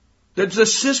 The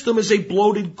system is a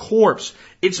bloated corpse.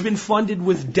 It's been funded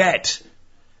with debt.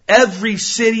 Every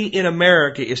city in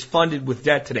America is funded with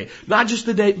debt today. Not just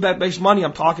the debt-based money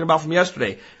I'm talking about from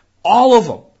yesterday. All of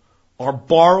them are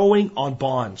borrowing on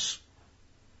bonds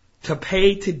to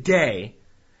pay today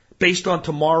based on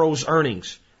tomorrow's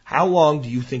earnings. How long do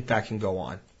you think that can go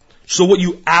on? So what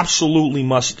you absolutely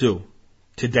must do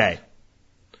today,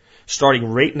 starting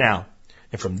right now,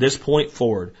 and from this point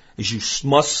forward, is you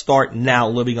must start now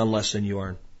living on less than you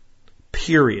earn.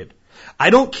 Period. I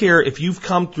don't care if you've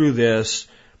come through this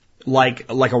like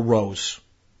a rose.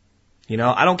 You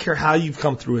know, I don't care how you've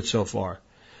come through it so far.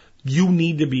 You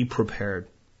need to be prepared.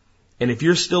 And if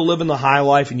you're still living the high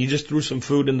life and you just threw some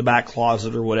food in the back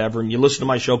closet or whatever and you listen to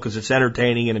my show because it's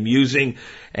entertaining and amusing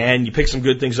and you pick some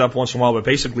good things up once in a while, but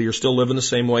basically you're still living the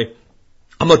same way,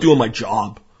 I'm not doing my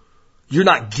job. You're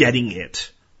not getting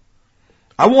it.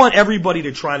 I want everybody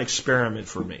to try and experiment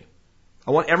for me.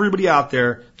 I want everybody out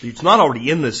there who's not already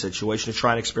in this situation to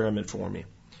try and experiment for me.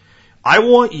 I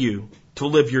want you to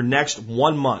live your next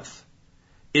 1 month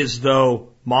as though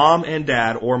mom and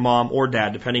dad, or mom or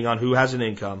dad, depending on who has an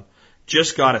income,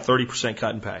 just got a 30%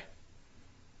 cut in pay.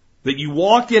 That you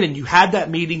walked in and you had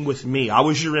that meeting with me. I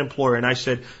was your employer and I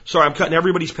said, sorry, I'm cutting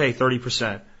everybody's pay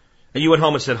 30%. And you went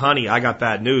home and said, honey, I got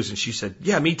bad news. And she said,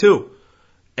 yeah, me too.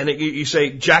 And you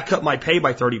say, Jack cut my pay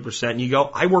by 30%. And you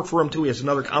go, I work for him too. He has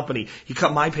another company. He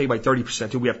cut my pay by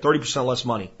 30% too. We have 30% less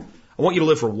money. I want you to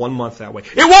live for 1 month that way.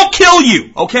 It won't kill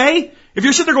you, okay? If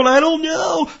you're sitting there going, I don't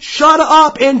know, shut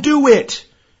up and do it.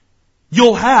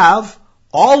 You'll have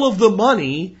all of the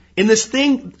money in this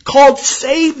thing called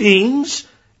savings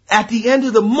at the end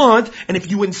of the month. And if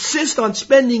you insist on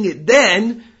spending it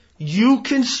then, you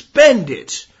can spend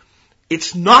it.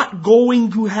 It's not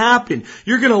going to happen.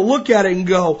 You're going to look at it and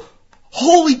go,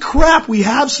 holy crap, we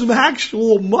have some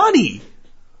actual money.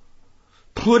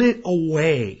 Put it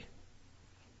away.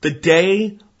 The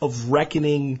day of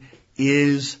reckoning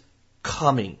is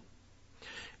coming.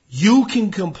 You can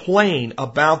complain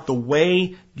about the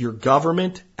way your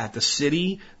government at the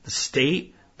city, the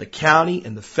state, the county,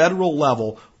 and the federal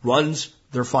level runs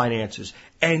their finances.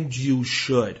 And you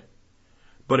should.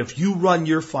 But if you run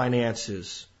your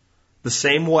finances the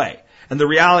same way, and the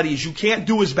reality is you can't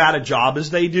do as bad a job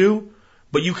as they do,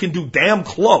 but you can do damn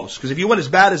close. Because if you went as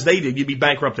bad as they did, you'd be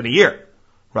bankrupt in a year.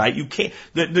 Right? You can't,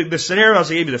 the scenarios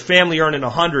I gave you, the family earning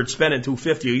 100, spending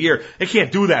 250 a year, they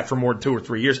can't do that for more than 2 or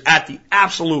 3 years at the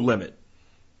absolute limit.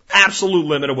 Absolute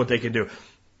limit of what they can do.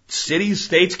 Cities,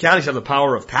 states, counties have the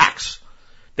power of tax.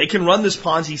 They can run this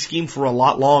Ponzi scheme for a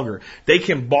lot longer. They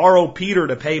can borrow Peter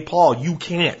to pay Paul. You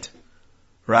can't.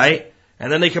 Right?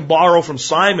 And then they can borrow from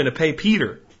Simon to pay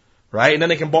Peter. Right? And then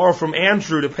they can borrow from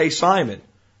Andrew to pay Simon.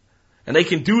 And they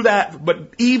can do that,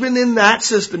 but even in that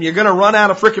system, you're going to run out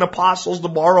of freaking apostles to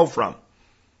borrow from.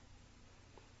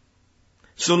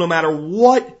 So no matter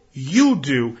what you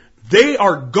do, they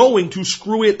are going to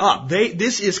screw it up.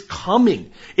 This is coming.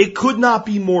 It could not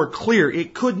be more clear.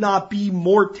 It could not be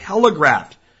more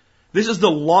telegraphed. This is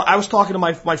I was talking to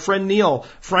my friend Neil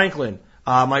Franklin,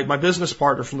 my business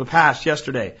partner from the past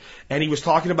yesterday, and he was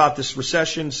talking about this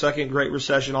recession, second great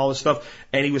recession, all this stuff,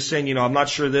 and he was saying, I'm not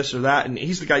sure this or that, and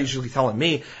he's the guy usually telling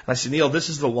me, and I said, Neil, this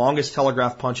is the longest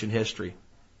telegraph punch in history.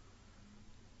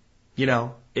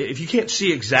 If you can't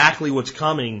see exactly what's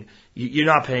coming, you're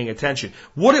not paying attention.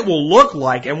 What it will look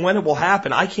like and when it will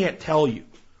happen, I can't tell you.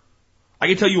 I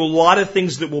can tell you a lot of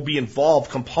things that will be involved,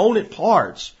 component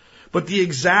parts, but the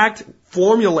exact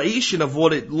formulation of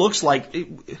what it looks like,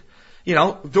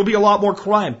 there'll be a lot more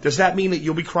crime. Does that mean that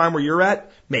you'll be crime where you're at?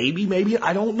 Maybe,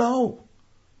 I don't know.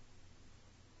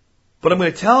 But I'm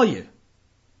going to tell you,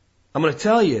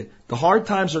 the hard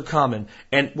times are coming.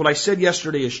 And what I said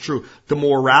yesterday is true. The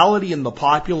morality in the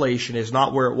population is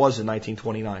not where it was in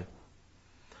 1929.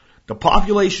 The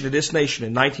population of this nation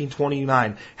in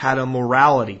 1929 had a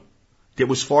morality that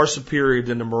was far superior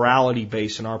than the morality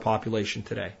base in our population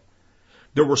today.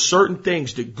 There were certain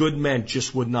things that good men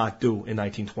just would not do in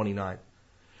 1929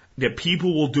 that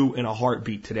people will do in a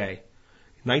heartbeat today.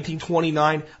 In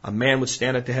 1929, a man would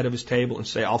stand at the head of his table and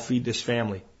say, I'll feed this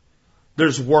family.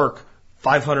 There's work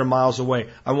 500 miles away.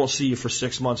 I won't see you for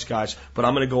 6 months, guys, but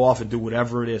I'm going to go off and do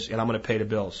whatever it is, and I'm going to pay the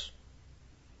bills.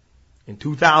 In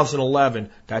 2011,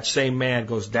 that same man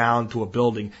goes down to a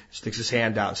building, sticks his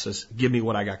hand out and says, give me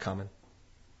what I got coming.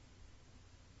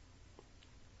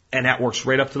 And that works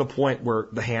right up to the point where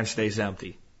the hand stays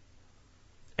empty.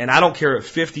 And I don't care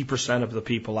if 50% of the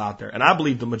people out there, and I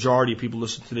believe the majority of people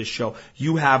listen to this show,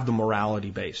 you have the morality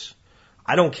base.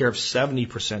 I don't care if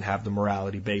 70% have the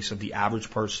morality base of the average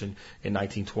person in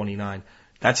 1929.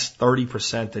 That's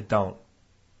 30% that don't.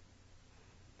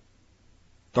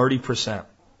 30%.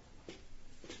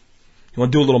 You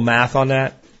want to do a little math on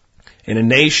that? In a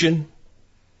nation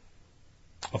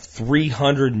of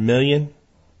 300 million,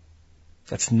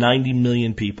 that's 90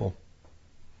 million people.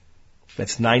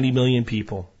 That's 90 million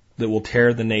people that will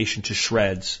tear the nation to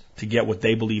shreds to get what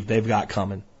they believe they've got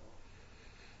coming.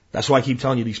 That's why I keep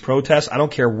telling you these protests, I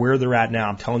don't care where they're at now,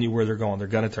 I'm telling you where they're going. They're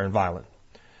going to turn violent.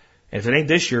 And if it ain't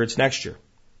this year, it's next year.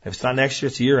 If it's not next year,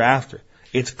 it's the year after.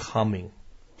 It's coming.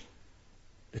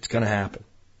 It's going to happen.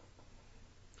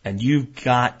 And you've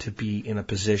got to be in a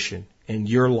position in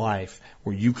your life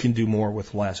where you can do more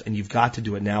with less. And you've got to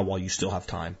do it now while you still have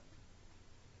time.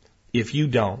 If you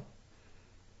don't,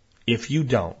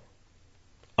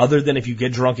 other than if you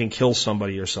get drunk and kill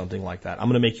somebody or something like that, I'm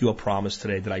going to make you a promise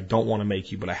today that I don't want to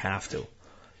make you, but I have to.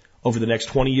 Over the next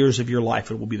 20 years of your life,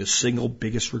 it will be the single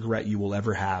biggest regret you will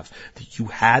ever have, that you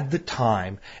had the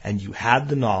time and you had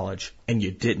the knowledge and you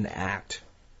didn't act.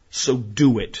 So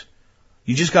do it.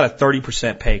 You just got a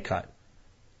 30% pay cut.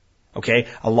 Okay?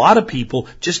 A lot of people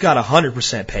just got a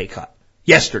 100% pay cut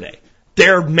yesterday.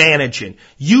 They're managing.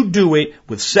 You do it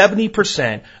with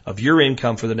 70% of your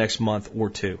income for the next month or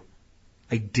two.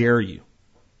 I dare you.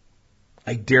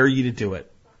 I dare you to do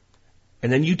it.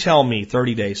 And then you tell me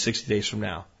 30 days, 60 days from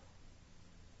now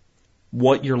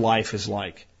what your life is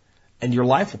like. And your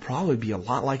life will probably be a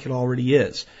lot like it already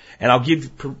is. And I'll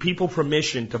give people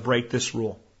permission to break this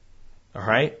rule. All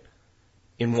right?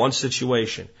 In one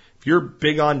situation. If you're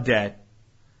big on debt,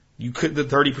 you could, the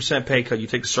 30% pay cut, you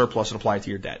take the surplus and apply it to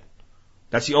your debt.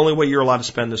 That's the only way you're allowed to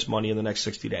spend this money in the next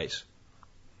 60 days.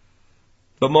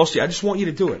 But mostly, I just want you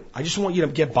to do it. I just want you to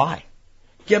get by.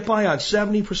 Get by on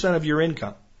 70% of your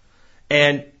income.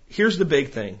 And here's the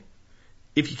big thing.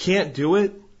 If you can't do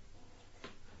it,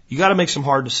 you got to make some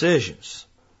hard decisions.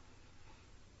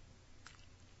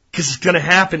 Because it's going to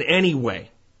happen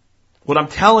anyway. What I'm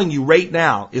telling you right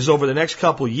now is over the next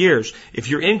couple of years, if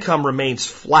your income remains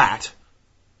flat,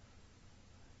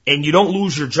 and you don't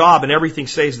lose your job and everything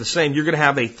stays the same, you're going to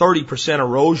have a 30%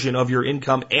 erosion of your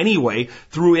income anyway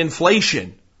through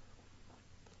inflation.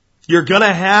 You're going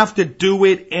to have to do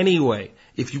it anyway.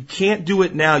 If you can't do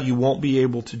it now, you won't be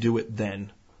able to do it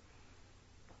then.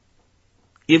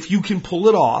 If you can pull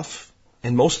it off,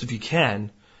 and most of you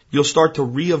can, you'll start to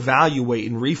reevaluate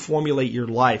and reformulate your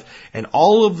life. And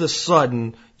all of a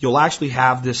sudden, you'll actually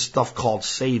have this stuff called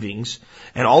savings.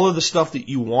 And all of the stuff that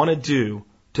you want to do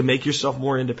to make yourself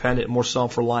more independent and more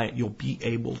self-reliant, you'll be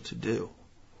able to do.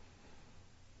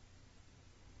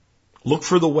 Look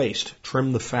for the waste.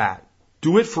 Trim the fat.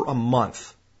 Do it for a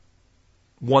month.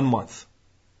 1 month.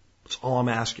 That's all I'm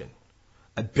asking.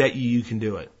 I bet you can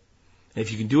do it. And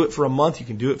if you can do it for a month, you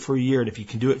can do it for a year. And if you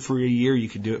can do it for a year, you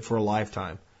can do it for a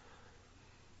lifetime.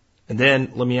 And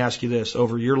then, let me ask you this.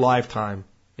 Over your lifetime,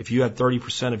 if you had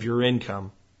 30% of your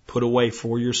income put away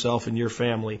for yourself and your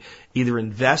family, either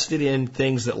invested in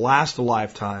things that last a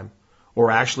lifetime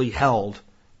or actually held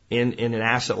in an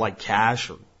asset like cash,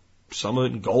 or some of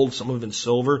it in gold, some of it in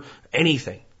silver,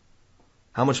 anything,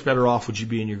 how much better off would you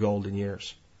be in your golden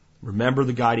years? Remember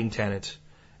the guiding tenet.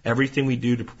 Everything we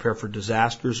do to prepare for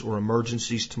disasters or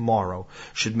emergencies tomorrow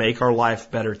should make our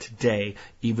life better today,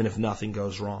 even if nothing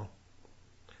goes wrong.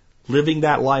 Living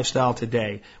that lifestyle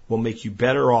today will make you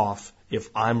better off if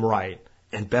I'm right,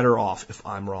 and better off if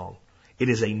I'm wrong. It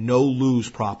is a no-lose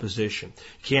proposition.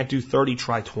 Can't do 30,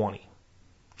 try 20.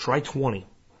 Try 20.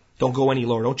 Don't go any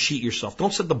lower. Don't cheat yourself.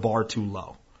 Don't set the bar too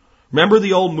low. Remember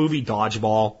the old movie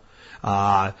Dodgeball?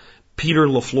 Peter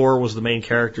LaFleur was the main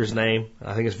character's name.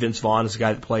 I think it's Vince Vaughn is the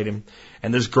guy that played him.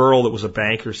 And this girl that was a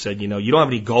banker said, you know, you don't have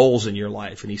any goals in your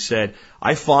life. And he said,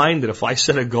 I find that if I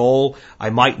set a goal, I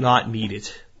might not meet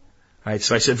it. All right,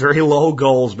 so I said very low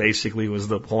goals basically was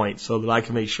the point, so that I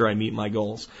can make sure I meet my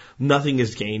goals. Nothing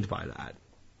is gained by that.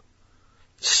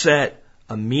 Set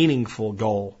a meaningful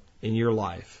goal in your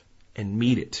life and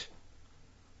meet it.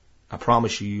 I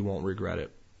promise you, you won't regret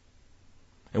it.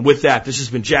 And with that, this has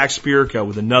been Jack Spirko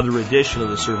with another edition of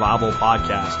the Survival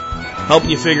Podcast, helping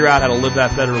you figure out how to live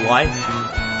that better life.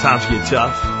 Times get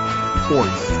tough, or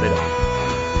even if they don't.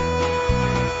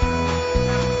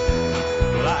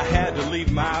 Well, I had to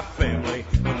leave my family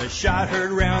when the shot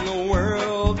heard round the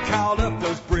world. Called up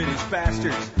those British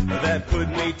bastards that put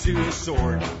me to the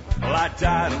sword. Well, I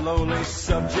died a lowly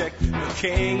subject of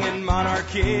king and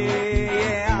monarchy.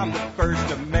 Yeah, I'm the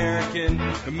first American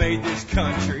who made this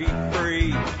country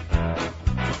free.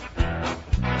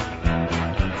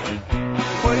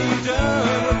 What have you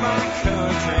done with my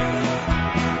country?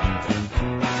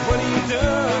 What have you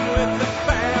done with the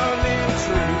founding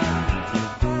truth?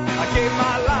 I gave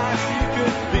my life so you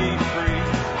could be free.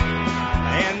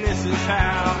 And this is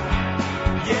how,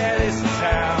 yeah, this is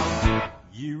how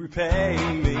you repay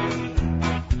me.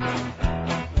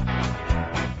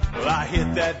 Well, I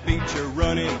hit that beach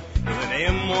a-running with an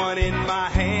M1 in my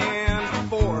hand.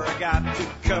 Before I got to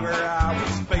cover, I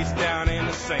was face down in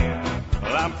the sand.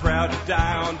 Well, I'm proud to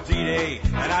die on D-Day,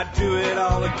 and I'd do it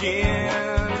all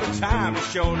again. But time has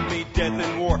shown me death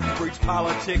and war breeds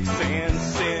politics and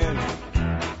sin.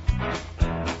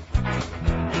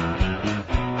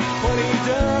 What have you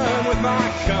done with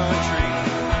my country?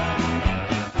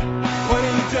 What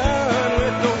have you done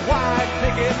with the white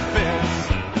picket fence?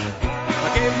 I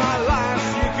gave my life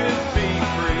so you could be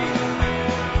free.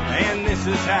 And this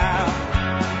is how,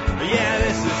 yeah,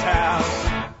 this is how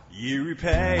you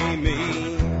repay me.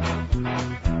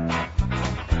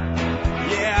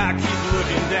 Yeah, I keep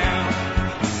looking down,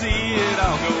 see it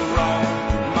all go wrong.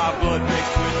 My blood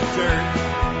mixed with the dirt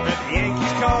that the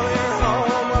Yankees call their home.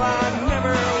 Well, I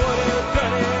never would have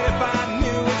done it if I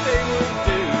knew what they would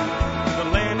do. The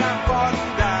land I fought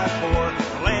and died for,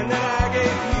 the land that I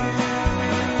gave you.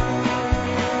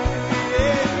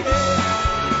 Yeah, yeah.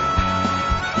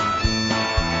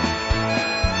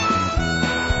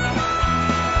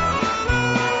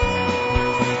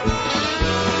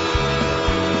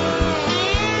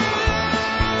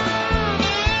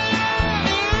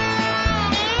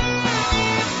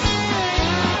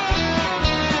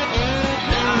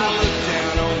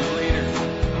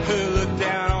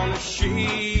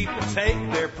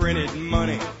 Take their printed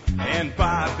money and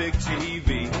buy a big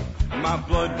TV. My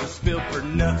blood was spilled for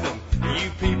nothing.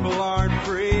 You people aren't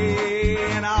free.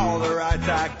 And all the rights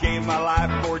I gave my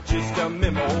life for just a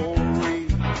memory.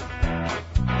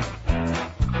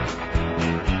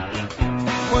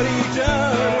 What have you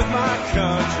done with my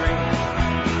country?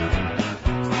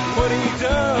 What have you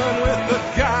done with the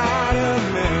God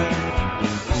of men?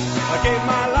 I gave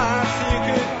my life so you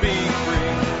could be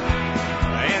free.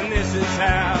 And this is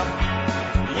how,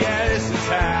 yeah, this is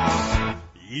how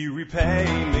you repay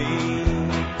me.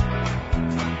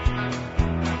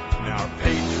 Now our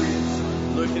patriots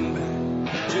are looking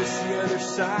back, just the other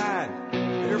side.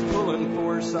 They're pulling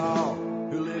for us all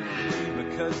who live free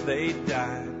because they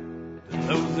died. To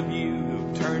those of you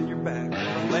who've turned your back on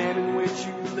the land in which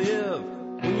you live,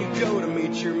 when you go to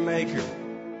meet your maker,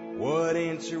 what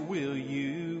answer will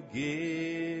you give?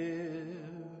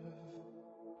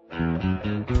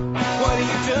 What have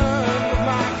you done with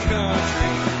my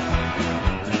country?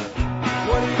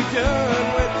 What have you done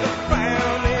with the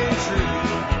founding truth?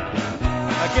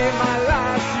 I gave my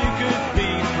life so you could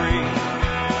be free.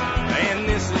 And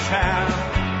this is how,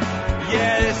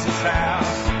 yeah, this is how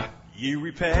you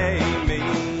repay me.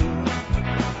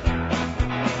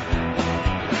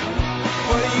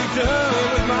 What have you done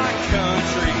with my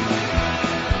country?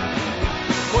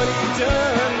 What have you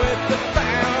done with the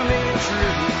founding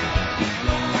truth?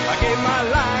 I gave my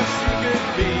life so you could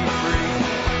be free.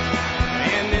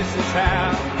 And this is how,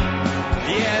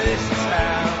 yeah, this is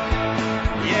how,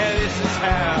 yeah, this is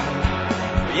how,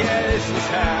 yeah, this is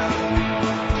how,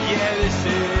 yeah, this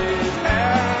is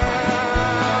how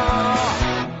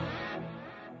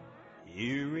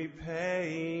you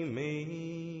repay